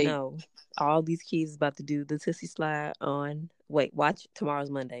popping like, like. no, all these kids about to do the Tootsie Slide on. Wait, watch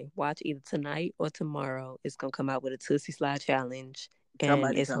tomorrow's Monday. Watch either tonight or tomorrow. It's gonna come out with a Tootsie Slide challenge, and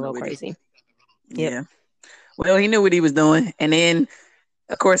Somebody it's gonna coming go with it. crazy. Yep. Yeah. Well, he knew what he was doing, and then,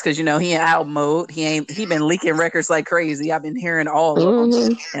 of course, because he in album mode. He been leaking records like crazy. I've been hearing all of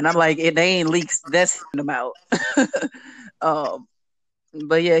them, and I'm like, they ain't leaks. That's them out.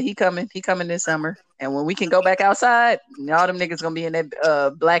 But yeah, he coming this summer, and when we can go back outside, all them niggas gonna be in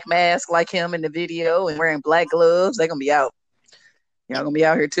that black mask like him in the video and wearing black gloves. They gonna be out. Y'all gonna be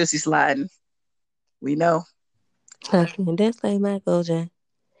out here Tootsie sliding. We know. That's like Michael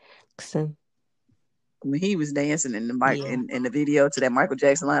Jackson. When he was dancing in the in the video to that Michael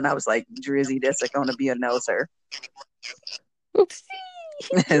Jackson line, I was like, Drizzy, that's gonna be a no, sir.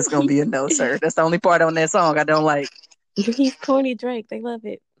 It's gonna be a no, sir. That's the only part on that song I don't like. He's corny Drake. They love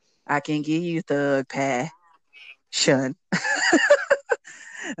it. I can give you thug passion.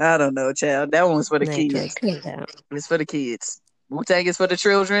 I don't know, child. That one's for the kids. Drake, cut it out. It's for the kids. Wu-Tang is for the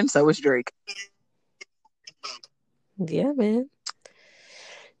children, so is Drake. Yeah, man.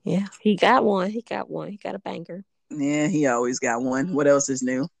 Yeah, he got one. He got a banger. Yeah, he always got one. What else is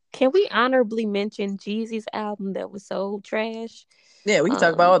new? Can we honorably mention Jeezy's album that was so trash? Yeah, we can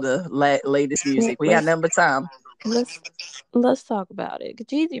talk about all the latest music. We got nothing but time. Let's talk about it.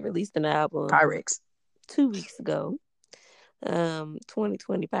 Jeezy released an album Pyrex 2 weeks ago.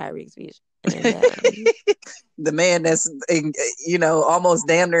 2020 Pyrex Vision. And, the man that's almost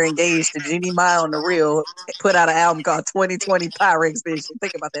damn near engaged to Jeannie Mai on the real put out an album called 2020 Pyrex Vision.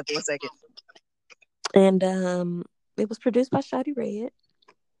 Think about that for a second. And it was produced by Shawty Redd,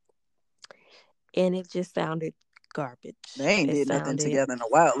 and it just sounded garbage. They ain't It did nothing sounded together in a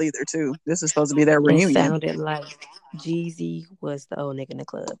while either, too. This is supposed to be their it reunion. sounded like Jeezy was the old nigga in the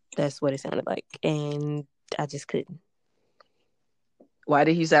club. That's what it sounded like, and I just couldn't. Why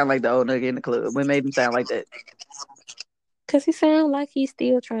did he sound like the old nigga in the club? What made him sound like that? Cause he sound like he's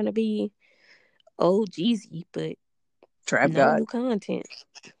still trying to be old Jeezy, but Trap no God. new content.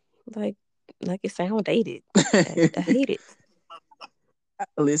 Like it sound dated. I hate it.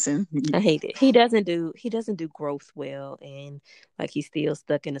 Listen, I hate it. He doesn't do growth well, and like he's still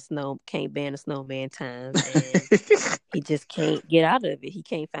stuck in the snow. Can't ban the snowman time, and he just can't get out of it. He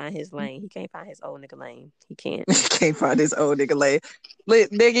can't find his lane. He can't find his old nigga lane. He can't. Can't find this old nigga lane.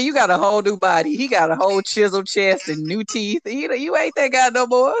 Nigga, you got a whole new body. He got a whole chiseled chest and new teeth. You ain't that guy no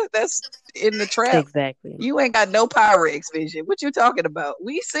more. That's in the trap. Exactly. You ain't got no Pyrex vision. What you talking about?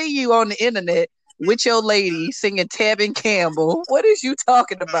 We see you on the internet with your lady singing Tevin Campbell. What is you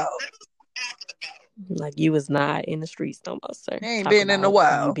talking about? Like you was not in the streets no more, sir. He ain't Talk been in a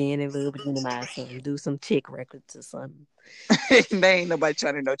while. You being in love with something. Do some chick records or something. There ain't nobody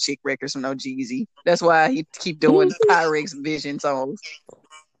trying to know chick records from no Jeezy. That's why he keep doing Pyrex Vision songs.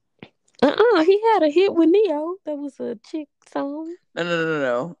 He had a hit with Neo. That was a chick song.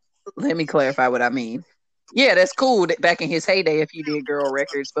 No. Let me clarify what I mean. Yeah, that's cool back in his heyday if he did girl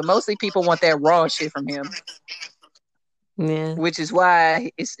records, but mostly people want that raw shit from him. Yeah. Which is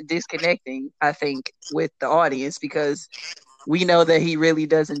why it's disconnecting, I think, with the audience, because we know that he really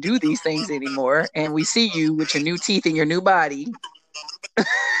doesn't do these things anymore, and we see you with your new teeth and your new body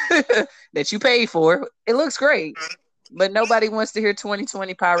that you paid for. It looks great, but nobody wants to hear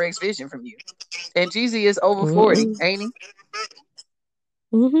 2020 Pyrex Vision from you. And Jeezy is over 40, ain't he?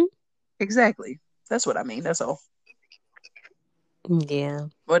 Mm-hmm. Exactly. That's what I mean. That's all. Yeah.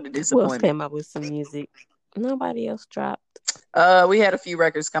 What a disappointment. Who else came out with some music? Nobody else dropped. We had a few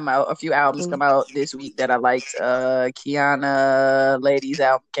records come out, a few albums come out this week that I liked. Kiana Lady's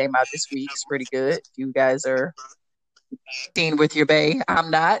album came out this week. It's pretty good. You guys are seen with your bae. I'm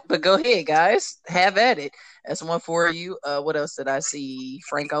not, but go ahead, guys. Have at it. That's one for you. What else did I see?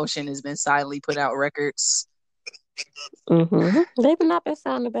 Frank Ocean has been silently putting out records. Mm-hmm. They've not been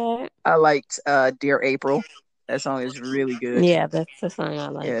sounding bad. I liked Dear April. That song is really good. Yeah, that's the song I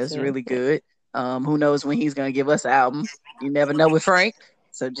like. Yeah, it's really good. Who knows when he's gonna give us an album? You never know with Frank,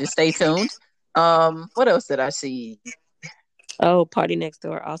 so just stay tuned. What else did I see? Oh, Party Next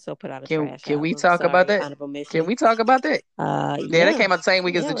Door also put out a trash album. Can we talk about that? Can we talk about that? Yeah, that came out the same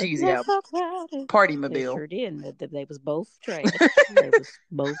week as the Jeezy album. Party Mobile. It sure did. And they was both trash. They was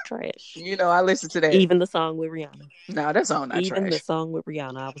both trash. You know, I listened to that. Even the song with Rihanna. No, that song not trash. Even the song with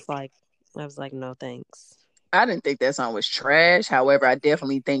Rihanna, I was like, no thanks. I didn't think that song was trash. However, I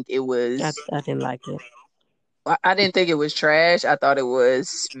definitely think it was. I didn't like it. I didn't think it was trash. I thought it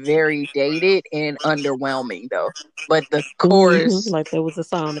was very dated and underwhelming, though. But the chorus, like there was a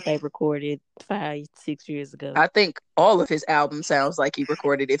song that they recorded 5-6 years ago. I think all of his albums sounds like he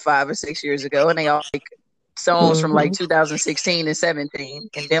recorded it 5 or 6 years ago, and they all like songs from like 2016 and 17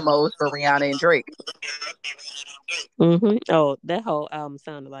 and demos for Rihanna and Drake. Oh, that whole album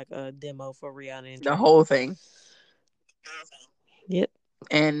sounded like a demo for Rihanna and Drake. The whole thing. Yep.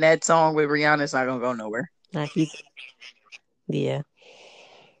 And that song with Rihanna is not gonna go nowhere. Yeah.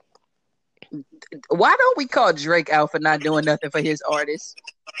 Why don't we call Drake out for not doing nothing for his artists?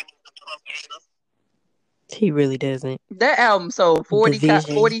 He really doesn't. That album sold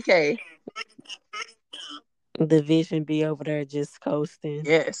 40K. The Vision be over there just coasting.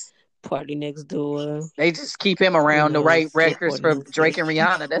 Yes. Party Next Door. They just keep him around to write records for Drake and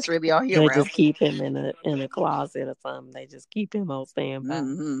Rihanna. That's really all he around. They just keep him in a closet or something. They just keep him on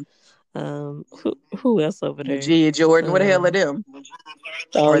standby. Who else over there? Magia Jordan. What the hell are them?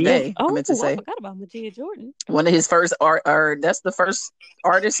 Or yeah. They? Oh, I meant to say. I forgot about Magia Jordan. One of his first that's the first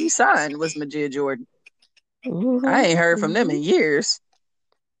artist he signed was Magia Jordan. I ain't heard from them in years.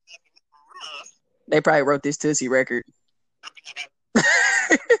 They probably wrote this Tootsie record.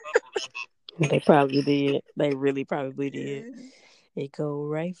 They probably did. They really probably did. It go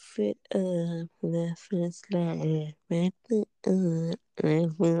right foot up, left foot slide, right foot up,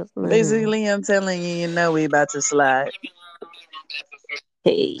 left foot slide. Basically, I'm telling you, we about to slide.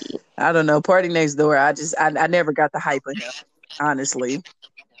 Hey. I don't know. Party Next Door. I never got the hype of him, honestly.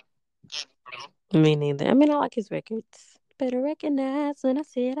 Me neither. I mean, I like his records. Better recognize when I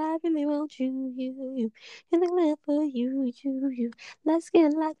said I really want you. In the glare for you. Light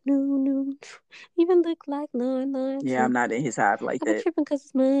skin like new. Even look like Lauren. Yeah, I'm not in his hive like that. I'm tripping because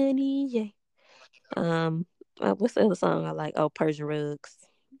it's money, yeah. What's the other song I like? Oh, Persian Rugs.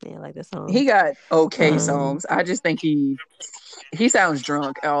 Yeah, I like the song. He got okay songs. I just think he sounds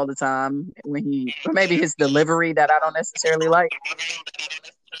drunk all the time or maybe his delivery that I don't necessarily like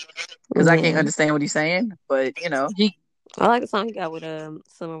because I can't understand what he's saying. But I like the song he got with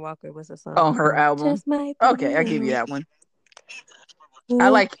Summer Walker. What's the song? On her album. Just might be Okay, I give you that one. I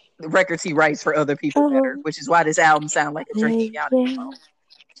like the records he writes for other people better, which is why this album sounds like a drinking Yanni album.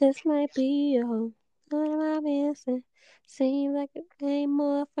 Just might be your what am I missing? Seems like a game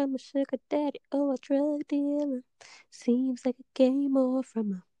more from a sugar daddy or a drug dealer. Seems like a game more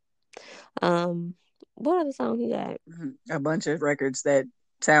from a what other song he got? A bunch of records that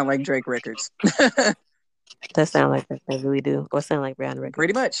sound like Drake records. That sound like they really do, or sound like Brown records.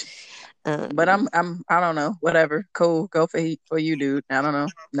 Pretty much. But I don't know. Whatever. Cool. Go for you, dude. I don't know.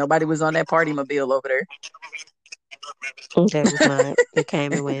 Nobody was on that party mobile over there. That was not. It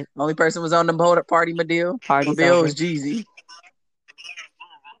came and went. Only person was on the boat at party mobile. Mobile was Jeezy.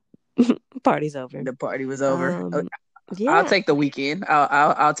 Party's over. The party was over. Yeah. I'll take the Weeknd.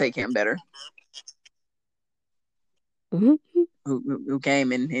 I'll take him better. Who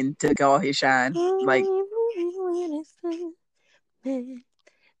came and took all his shine? Like,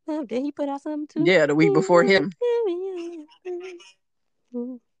 did he put out something too? Yeah, the week before him.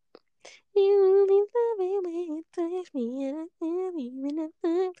 You only love me when you touch me, and I love you when I'm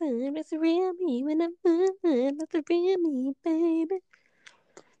fun. That's the real me when I'm fun. That's the real me, baby.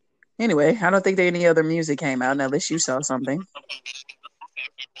 Anyway, I don't think any other music came out unless you saw something.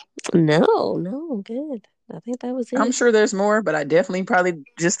 No, good. I think that was it. I'm sure there's more, but I definitely probably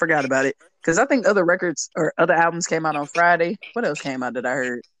just forgot about it. Because I think other records or other albums came out on Friday. What else came out that I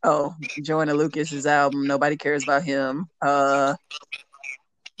heard? Oh, Joyner Lucas's album, Nobody Cares About Him. That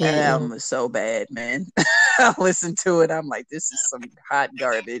album was so bad, man. I listened to it. I'm like, this is some hot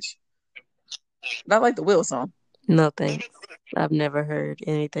garbage. But I like the Will song. No thanks. I've never heard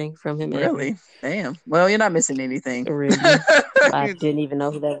anything from him. Really? Ever. Damn. Well, you're not missing anything. Really? I didn't even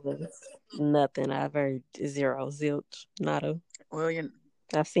know who that was. Nothing. I've heard zero, zilch, nada. Well,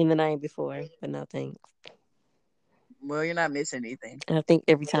 I've seen the name before, but no thanks. Well, you're not missing anything. And I think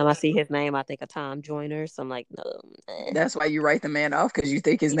every time I see his name, I think of Tom Joyner. So I'm like, no. That's why you write the man off, because you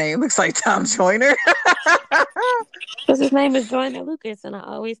think his name looks like Tom Joyner. Because his name is Joyner Lucas, and I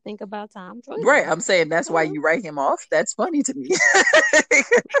always think about Tom Joyner. Right. I'm saying that's why you write him off. That's funny to me.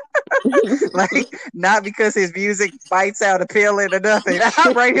 Like, not because his music bites out appealing or nothing.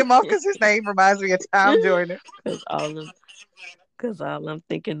 I write him off because his name reminds me of Tom Joyner. Because all I'm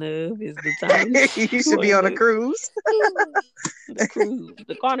thinking of is the time. You should be on a cruise. The cruise.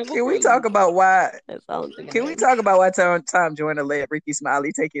 The Carnival. Can we talk about why? That's all I'm thinking. Can we talk about why Tom Joyner let Ricky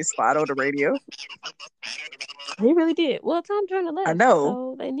Smiley take his spot on the radio? He really did. Well, Tom Joyner left. I know.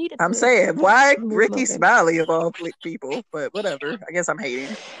 So they needed I'm saying, why Ricky Smiley of all people? But whatever. I guess I'm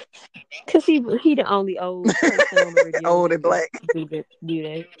hating. Because he the only old person on the radio. Old and black. Do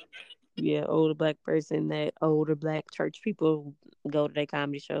that. Yeah, older black person that older black church people go to their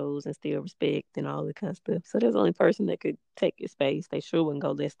comedy shows and still respect and all that kind of stuff. So there's the only person that could take his space. They sure wouldn't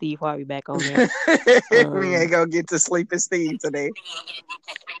go let Steve Harvey back on there. We ain't gonna get to sleep with Steve today.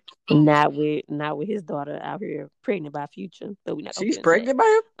 Not with his daughter out here pregnant by Future. But we not. She's pregnant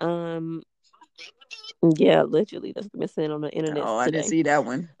by him. Yeah, literally. That's been seen on the internet. Oh, today. I didn't see that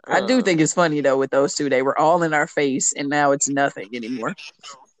one. I do think it's funny though with those two. They were all in our face, and now it's nothing anymore.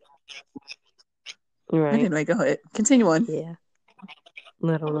 Right. Anyway, go ahead. Continue on. Yeah.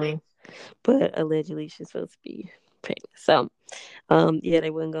 I don't know. But allegedly she's supposed to be pregnant. So, yeah, they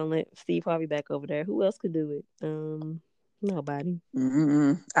wasn't gonna let Steve Harvey back over there. Who else could do it? Nobody.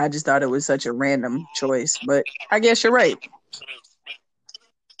 I just thought it was such a random choice, but I guess you're right.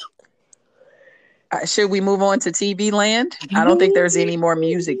 Should we move on to TV land? I don't think there's any more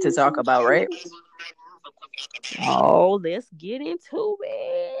music to talk about, right? Oh, let's get into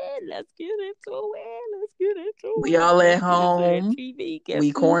it. We all at home.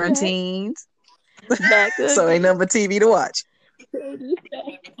 We quarantined. So ain't nothing but TV to watch.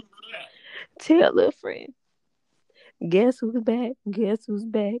 Tell a friend. Guess who's back? Guess who's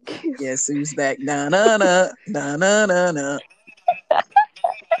back? Na.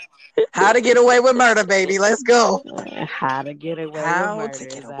 How to Get Away with Murder, baby. Let's go. How to Get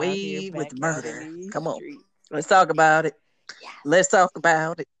Away with Murder. Come on. Let's talk about it. Let's talk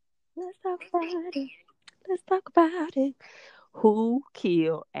about it. Who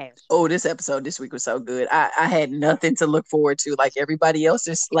killed Ashley? Oh, this episode this week was so good. I had nothing to look forward to like everybody else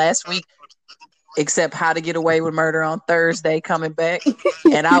this last week, except How to Get Away with Murder on Thursday coming back.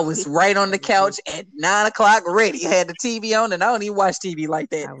 And I was right on the couch at 9:00 ready. I had the TV on, and I don't even watch TV like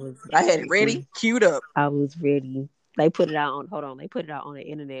that. I had it ready, queued up. I was ready They put it out on. Hold on, they put it out on the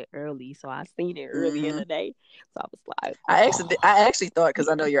internet early, so I seen it early in the day. So I was like, I actually thought, because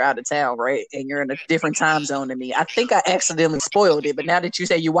I know you're out of town, right, and you're in a different time zone than me. I think I accidentally spoiled it, but now that you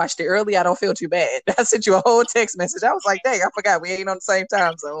say you watched it early, I don't feel too bad. I sent you a whole text message. I was like, dang, I forgot we ain't on the same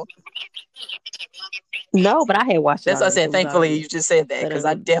time zone. no, but I had watched it. That's what I already. said. It was Thankfully, already. you just said that, But because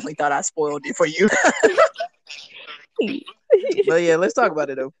I definitely thought I spoiled it for you. But yeah, let's talk about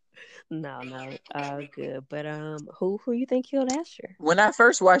it though. no, good. But who you think killed Asher? When I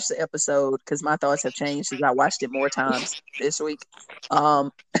first watched the episode, because my thoughts have changed since I watched it more times this week,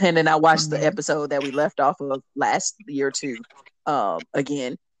 and then I watched the episode that we left off of last year too,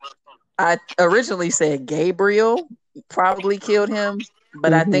 again. I originally said Gabriel probably killed him,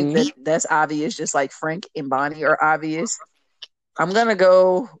 but I think that's obvious, just like Frank and Bonnie are obvious. I'm gonna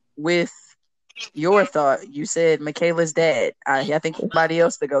go with your thought. You said Michaela's dad. I think somebody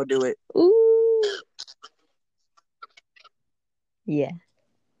else to go do it. Ooh. Yeah.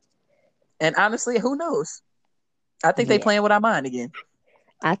 And honestly, who knows? I think they playing with our mind again.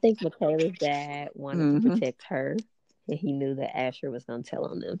 I think Michaela's dad wanted to protect her, and he knew that Asher was going to tell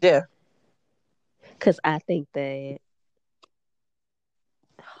on them. Yeah. Because I think they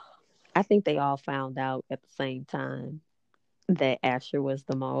all found out at the same time that Asher was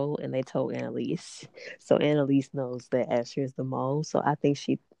the mole, and they told Annalise. So Annalise knows that Asher is the mole. So I think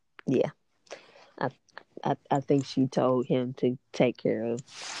I think she told him to take care of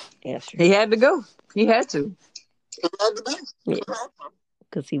Asher. He had to go. He had to. Yeah.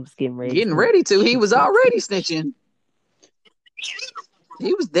 Because he was getting ready. He was already snitching.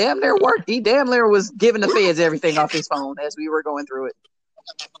 He was damn near work. He damn near was giving the feds everything off his phone as we were going through it.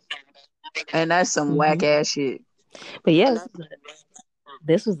 And that's some whack ass shit. But yes,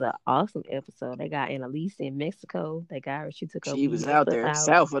 this was an awesome episode. They got Annalise in Mexico. They got her. She was out there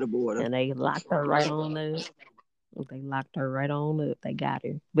south of the border, and they locked her right on up. They locked her right on up. They got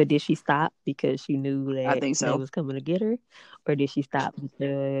her. But did she stop because she knew that I think so. they was coming to get her, or did she stop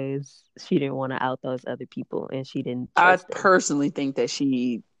because she didn't want to out those other people and she didn't? I personally think that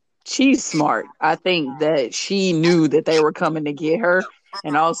she's smart. I think that she knew that they were coming to get her,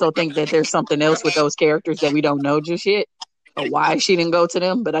 and I also think that there's something else with those characters that we don't know just yet, or why she didn't go to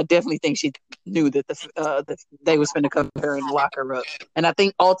them. But I definitely think she knew that they was going to come to her and lock her up. And I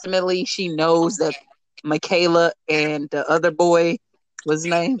think ultimately she knows that Michaela and the other boy, what's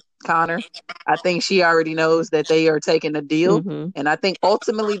his name? Connor. I think she already knows that they are taking a deal. And I think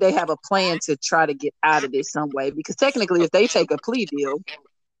ultimately they have a plan to try to get out of this some way. Because technically, if they take a plea deal,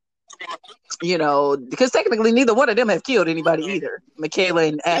 because technically neither one of them have killed anybody either. Michaela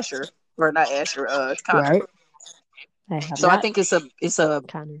and Asher, or not Asher, Connor. Right. So I think it's a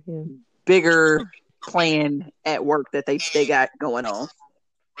Connor, bigger plan at work that they got going on.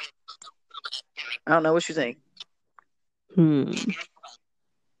 I don't know what you think. Do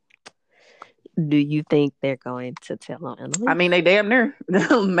you think they're going to tell on Annalise? I mean, they damn near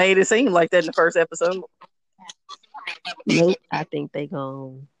made it seem like that in the first episode. Nope. I think they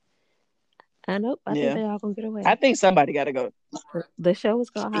going. I think they all gonna get away. I think somebody got to go. The show is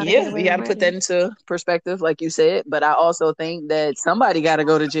called How to Get Away. You got to put that into perspective, like you said. But I also think that somebody got to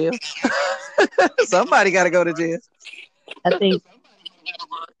go to jail. Somebody got to go to jail.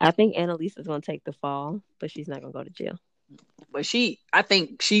 I think Annalise is going to take the fall, but she's not going to go to jail. But I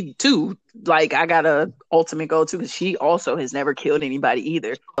think she too, like, I got a ultimate goal too, because she also has never killed anybody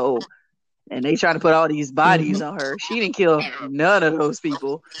either. So, and they trying to put all these bodies on her. She didn't kill none of those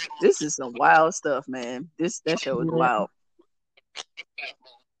people. This is some wild stuff, man. That show is wild.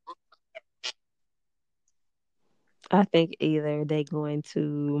 I think either they going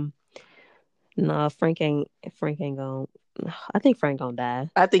to. No, Frank ain't going. I think Frank gonna die.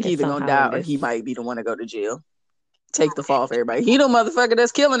 I think he's either gonna die or he might be the one to go to jail. Take the fall for everybody. He the motherfucker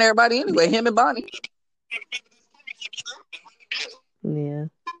that's killing everybody anyway. Him and Bonnie. Yeah,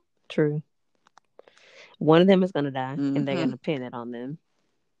 true. One of them is gonna die, and they're gonna pin it on them.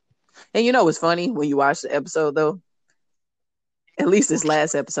 And you know what's funny when you watch the episode though? At least this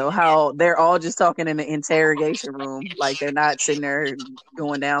last episode, how they're all just talking in the interrogation room, like they're not sitting there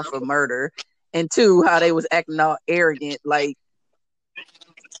going down for murder. And two, how they was acting all arrogant, like,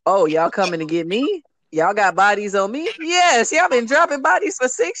 oh, y'all coming to get me? Y'all got bodies on me? Yes, y'all been dropping bodies for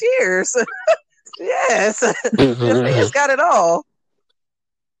 6 years. Yes, it's got it all.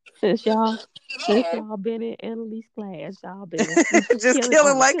 Since y'all been in Annalise class, y'all been just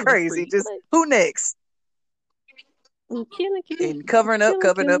killing like crazy. Just who next? Killing. And covering up.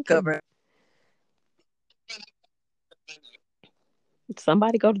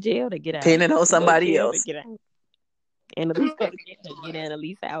 Somebody go to jail to get out. Pinning on somebody else. Get out. Annalise go to jail to get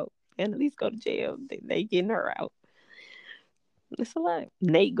Annalise out. Annalise go to jail. They getting her out. It's a lot.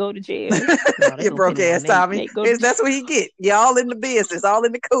 Nate go to jail. No, they You gonna pin broke it on ass Nate. Tommy. Nate go to That's what he get. You all in the business, all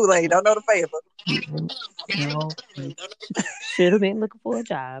in the Kool-Aid. Don't know the favor. no. Should have been looking for a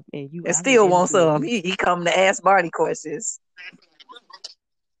job, and you And out here still in the wants some. business. He come to ask Barney questions.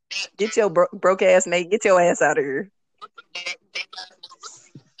 Get your broke ass Nate. Get your ass out of here.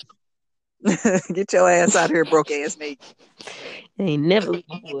 Get your ass out of here, broke ass Nate. Ain't never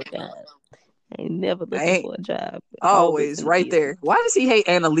looking for a job. Ain't never I looking ain't for a job. always In the right there. business. Why does he hate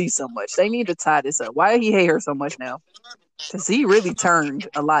Annalise so much? They need to tie this up. Why did he hate her so much now? Because he really turned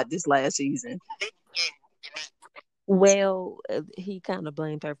a lot this last season. Well, he kind of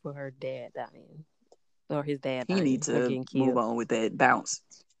blamed her for her dad dying, or his dad He dying, needs or to getting move killed. on with that bounce.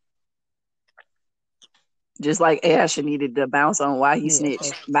 Just like Asher needed to bounce on why he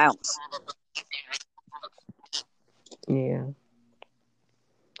snitched. Bounce. Yeah.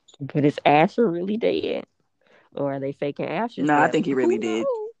 But is Asher really dead? Or are they faking Asher's No, I death? think he really did.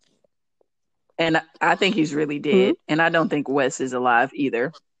 And I think he's really dead. And I don't think Wes is alive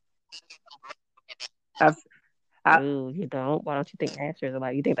either. You don't? Why don't you think Asher's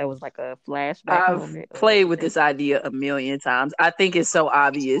alive? You think that was like a flashback I've moment? played with this idea a million times. I think it's so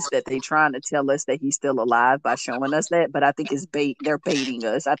obvious that they're trying to tell us that he's still alive by showing us that, but I think it's bait. They're baiting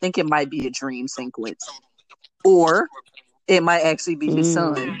us. I think it might be a dream sequence. Or it might actually be his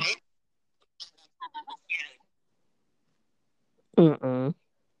son. I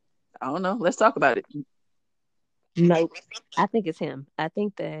don't know. Let's talk about it. No, I think it's him. I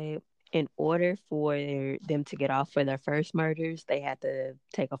think that in order for them to get off for their first murders, they had to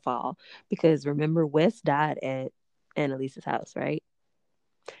take a fall. Because remember, Wes died at Annalise's house, right?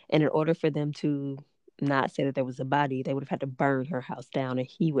 And in order for them to not say that there was a body, they would have had to burn her house down, and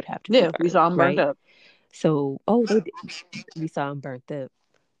he would have to be burned, we saw him burnt up. So, we saw him burnt up,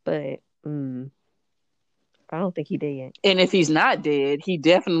 but I don't think he did. And if he's not dead, he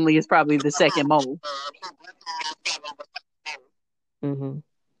definitely is probably the second mole.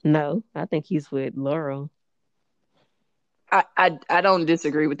 No, I think he's with Laurel. I don't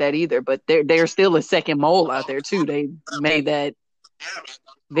disagree with that either, but there's still a second mole out there too. They made that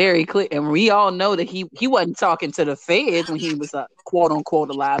very clear, and we all know that he wasn't talking to the feds when he was quote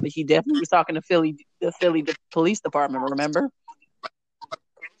unquote alive, but he definitely was talking to the Philly police department. Remember?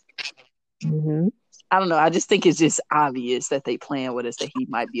 I don't know. I just think it's just obvious that they plan with us that he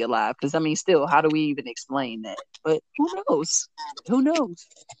might be alive. Because I mean, still, how do we even explain that? But who knows? Who knows?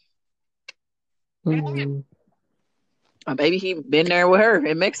 Maybe he been there with her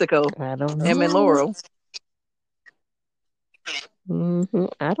in Mexico. I don't know. Him and Laurel.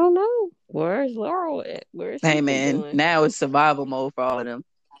 I don't know. Where's Laurel at? Where's Hey man, now it's survival mode for all of them.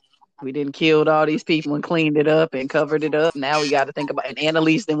 We didn't killed all these people and cleaned it up and covered it up. Now we got to think about. And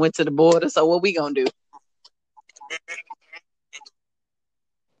Annalise then went to the border. So what we gonna do?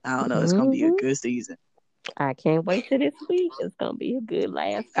 I don't know. It's gonna be a good season. I can't wait till this week. It's gonna be a good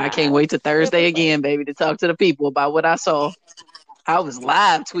last. I can't wait till Thursday again, baby, to talk to the people about what I saw. I was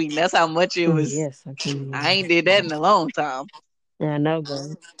live tweeting. That's how much it was. Yes, I ain't did that in a long time. I know,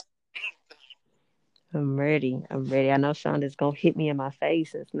 girl. I'm ready. I know Shonda's gonna hit me in my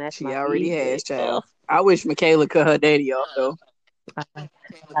face and snatch she my already wig, has, child. I wish Michaela cut her daddy off though.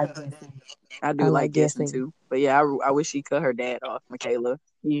 I do like guessing too. But yeah, I wish she cut her dad off, Michaela.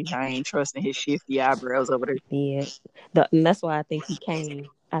 I ain't trusting his shifty eyebrows over there. Yeah. And that's why I think he came.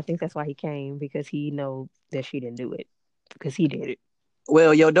 I think that's why he came, because he know that she didn't do it. Because he did it.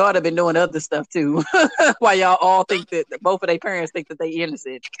 Well, your daughter been doing other stuff too. Why y'all all think that both of their parents think that they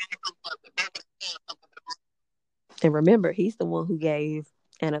innocent? And remember, he's the one who gave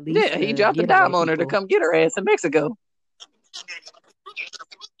Annalise. Yeah, he dropped a dime on her to come get her ass in Mexico.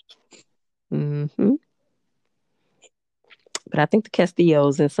 But I think the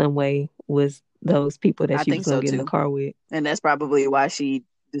Castillos in some way was those people that she was going to get in the car with. And that's probably why she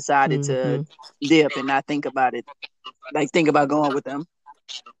decided to dip and not think about it. Like, think about going with them.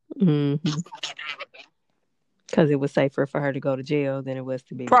 Because it was safer for her to go to jail than it was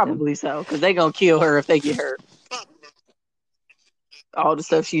to be probably so, because they're going to kill her if they get hurt. All the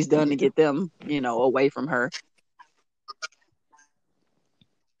stuff she's done to get them, away from her.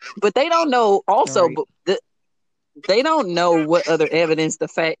 But they don't know also, right. They don't know what other evidence the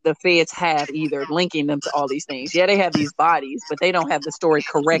feds have either linking them to all these things. Yeah, they have these bodies, but they don't have the story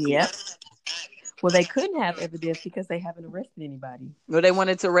correctly. Yep. Well, they couldn't have evidence because they haven't arrested anybody. Well, they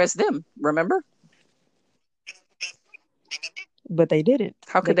wanted to arrest them, remember? But they didn't.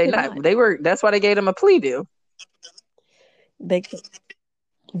 How could they not? That's why they gave them a plea deal. They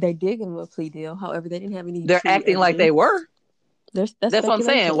did give them a plea deal. However, they didn't have any. They're acting like they were. That's what I'm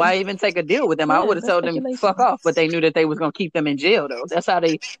saying. Why even take a deal with them? I would have told them fuck off, but they knew that they was gonna keep them in jail though. That's how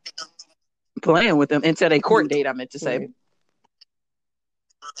they playing with them until they court date. I meant to say,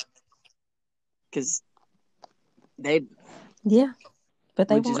 because they but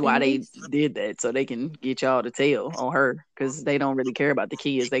they which is why they did that, so they can get y'all to tell on her, because they don't really care about the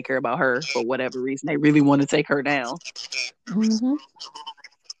kids. They care about her for whatever reason. They really want to take her down.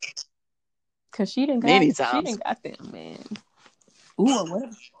 Because she didn't got them, man.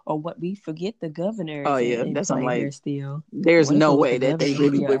 Ooh, or what we forget the governor. Oh yeah, that's I'm like. Here still. There's no way that they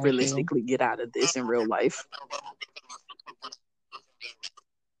really would realistically get out of this in real life.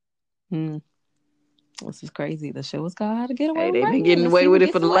 This is crazy. The show is called How to Get Away. Hey, they've been getting away with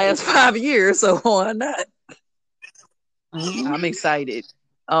it for the last 5 years, so why not? I'm excited.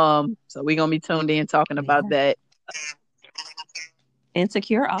 So we're gonna be tuned in talking about that.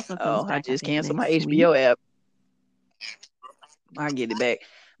 Insecure also comes back. I just canceled my HBO app. I get it back.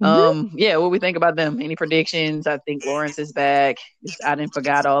 Yeah, what we think about them? Any predictions? I think Lawrence is back. I didn't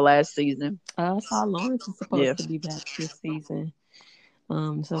forgot all last season. I saw Lawrence is supposed to be back this season.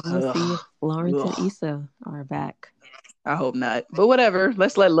 So we'll see if Lawrence and Issa are back. I hope not. But whatever.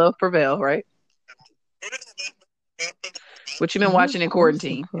 Let's let love prevail, right? What you been watching in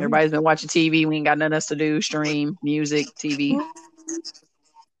quarantine? Everybody's been watching TV. We ain't got nothing else to do. Stream, music, TV.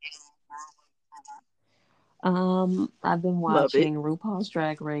 I've been watching RuPaul's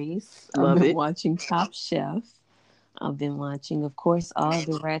Drag Race. I've been watching Top Chef. I've been watching, of course, all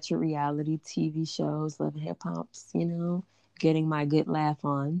the ratchet reality TV shows, Love and Hip Hops, getting my good laugh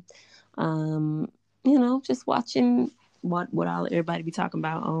on. Just watching what everybody be talking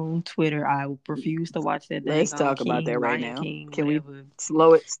about on Twitter. I refuse to watch that. Let's talk about that right now. Can we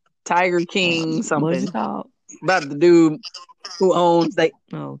slow it? Tiger King something. What is it called? About the dude who owns they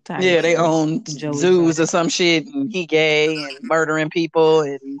own zoos or some shit, and he gay and murdering people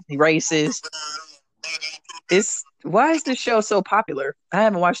and he racist. Why is this show so popular? I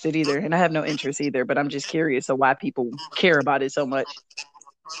haven't watched it either, and I have no interest either, but I'm just curious of why people care about it so much.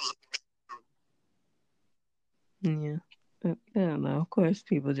 Yeah. I don't know. Of course,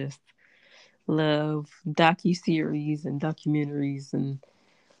 people just love docuseries and documentaries, and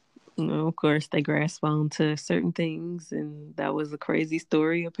of course, they grasp on to certain things, and that was a crazy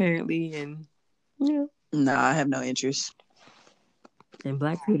story apparently, and No, I have no interest. And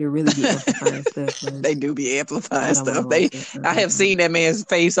Black Twitter really be amplifying stuff. They do be amplifying stuff. I have seen that man's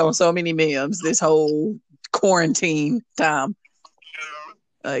face on so many memes this whole quarantine time.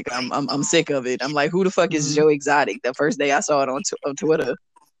 Like I'm sick of it. I'm like, who the fuck is Joe Exotic? The first day I saw it on Twitter,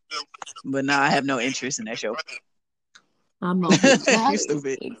 but now I have no interest in that show. I'm on you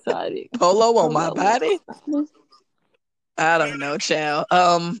stupid. Exotic. Polo on my body. I don't know, child.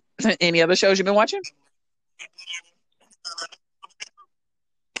 Any other shows you've been watching?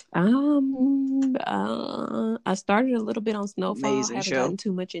 I started a little bit on Snowfall. Amazing haven't show. Gotten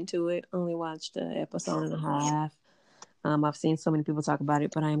too much into it. Only watched an episode and a half. I've seen so many people talk about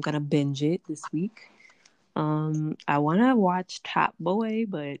it, but I am gonna binge it this week. I want to watch Top Boy,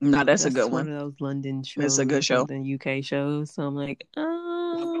 but no, that's a good one of those London shows. It's a good show. The UK shows. So I'm like,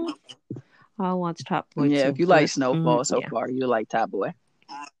 I'll watch Top Boy. Yeah, too, if you like Snowfall so far, you like Top Boy.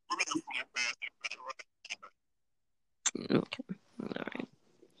 Okay, all right.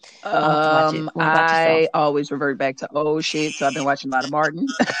 I always revert back to old shit, so I've been watching a lot of Martin.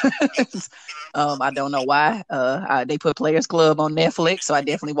 I don't know why. They put Players Club on Netflix, so I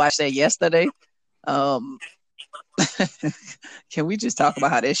definitely watched that yesterday. Can we just talk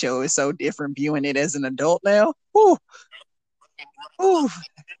about how that show is so different viewing it as an adult now? Woo.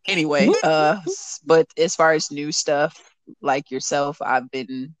 Anyway, but as far as new stuff, like yourself, I've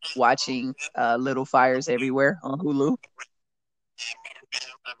been watching Little Fires Everywhere on Hulu.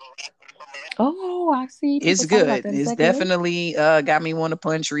 Oh, I see. It's good. It's definitely got me want to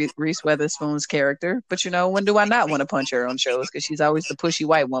punch Reese Witherspoon's character. But when do I not want to punch her on shows? Because she's always the pushy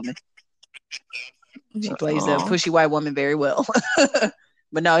white woman. She plays a pushy white woman very well.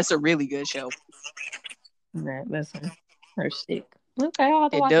 But no, it's a really good show. Right, that's her shtick. Okay,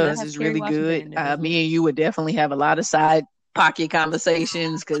 it does. It's really good. Me and you would definitely have a lot of side pocket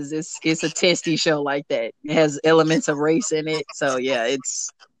conversations because it's a testy show like that. It has elements of race in it. So yeah, it's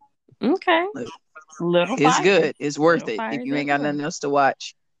okay. It's good. It's worth it if you ain't got nothing else to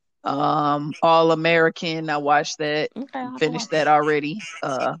watch. All American. I watched that. Finished that already.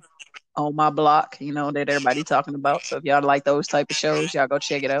 On my block, that everybody talking about. So if y'all like those type of shows, y'all go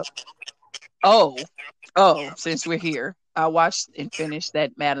check it out. Oh, since we're here, I watched and finished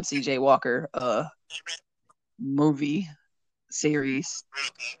that Madam C.J. Walker movie series.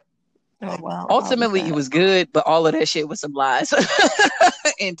 Oh wow. Ultimately, it was good, but all of that shit was some lies.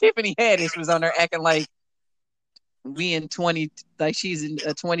 And Tiffany Haddish was on there acting like we in 20, like she's in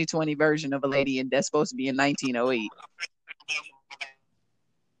a 2020 version of a lady, and that's supposed to be in 1908.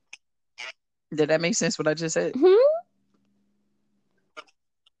 Did that make sense? What I just said?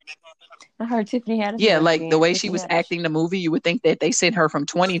 I heard Tiffany Haddish. Yeah, like the way she was acting the movie, you would think that they sent her from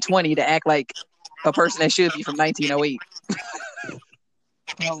 2020 to act like a person that should be from 1908.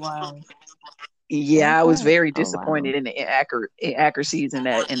 Oh wow. Yeah, I was very disappointed in the inaccuracies in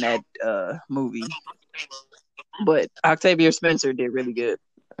that movie. But Octavia Spencer did really good.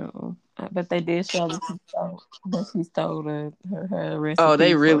 Oh, but they did show that she stole her recipe. Oh,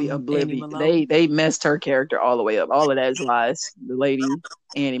 they really oblivious. They messed her character all the way up. All of that is lies. The lady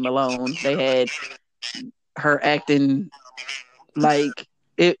Annie Malone, they had her acting like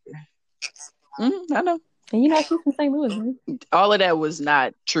it. I know. And you know she's from St. Louis, right? All of that was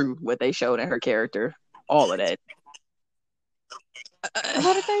not true. What they showed in her character, all of that.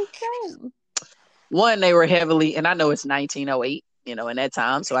 What did they show? One, they were heavily, and I know it's 1908, in that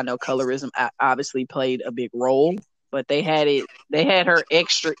time, so I know colorism obviously played a big role. But they had her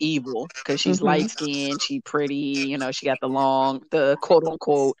extra evil because she's light skinned, she pretty, she got the quote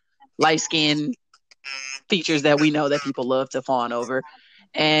unquote light skin features that we know that people love to fawn over.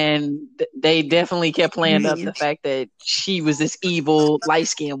 And they definitely kept playing up the fact that she was this evil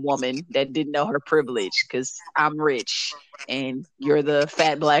light-skinned woman that didn't know her privilege because I'm rich and you're the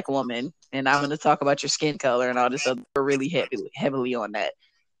fat black woman and I'm going to talk about your skin color and all this other. We're really heavily on that.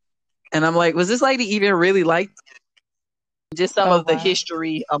 And I'm like, was this lady even really like just some of the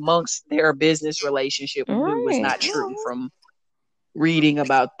history amongst their business relationship we knew was not true from reading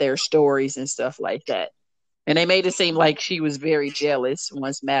about their stories and stuff like that. And they made it seem like she was very jealous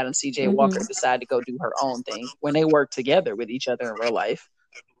once Madam C.J. Walker decided to go do her own thing when they worked together with each other in real life.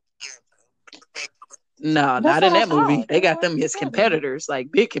 No, not in that movie. They got them as competitors,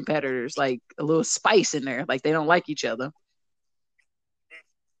 like big competitors, like a little spice in there. Like they don't like each other.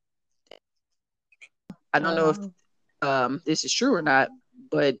 I don't know if this is true or not,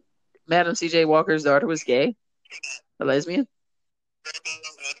 but Madam C.J. Walker's daughter was gay, a lesbian.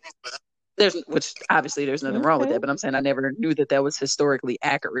 Which obviously there's nothing wrong with that, but I'm saying I never knew that was historically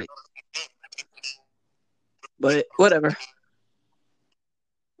accurate. But whatever.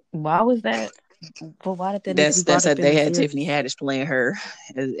 Why was that? Well, why did that's that they had Tiffany Haddish playing her,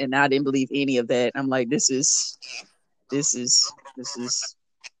 and I didn't believe any of that. I'm like, this is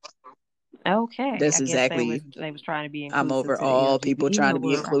okay. That's exactly. They was trying to be inclusive. I'm over all people trying to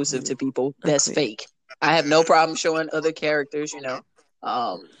be inclusive to people. That's fake. I have no problem showing other characters,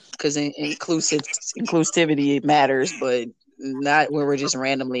 because inclusivity matters, but not when we're just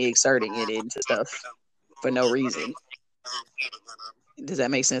randomly exerting it into stuff for no reason. Does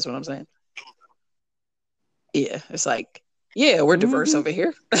that make sense? What I'm saying? Yeah, it's like, yeah, we're diverse over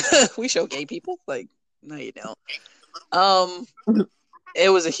here. We show gay people. Like, no, you don't. It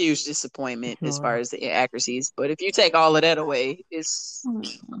was a huge disappointment as far as the inaccuracies. But if you take all of that away, it's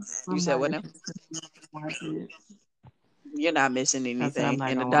you said what now? You're not missing anything,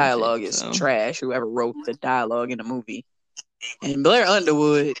 and the dialogue is trash. Whoever wrote the dialogue in the movie, and Blair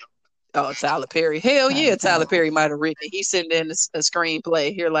Underwood, Tyler Perry, hell yeah, Tyler Perry might have written it. He's sitting in a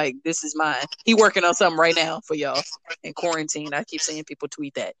screenplay here, like this is mine. He working on something right now for y'all in quarantine. I keep seeing people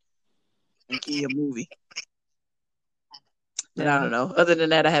tweet that. And give you a movie. But I don't know. Other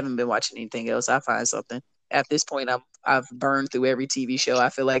than that, I haven't been watching anything else. I'll find something. At this point, I've burned through every TV show I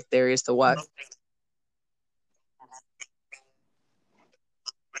feel like there is to watch.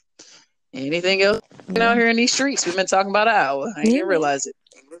 Anything else out here in these streets? We've been talking about an hour. I didn't realize it.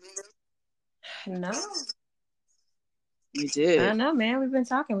 No. You did. I know, man. We've been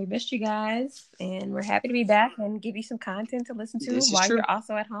talking. We missed you guys. And we're happy to be back and give you some content to listen to while you're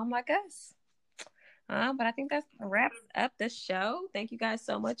also at home like us. But I think that wraps up the show. Thank you guys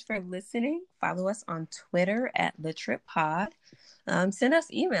so much for listening. Follow us on Twitter at TheTripPod. Send us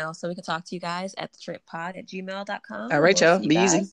emails so we can talk to you guys at thetrippod@gmail.com. All right, y'all. Be easy.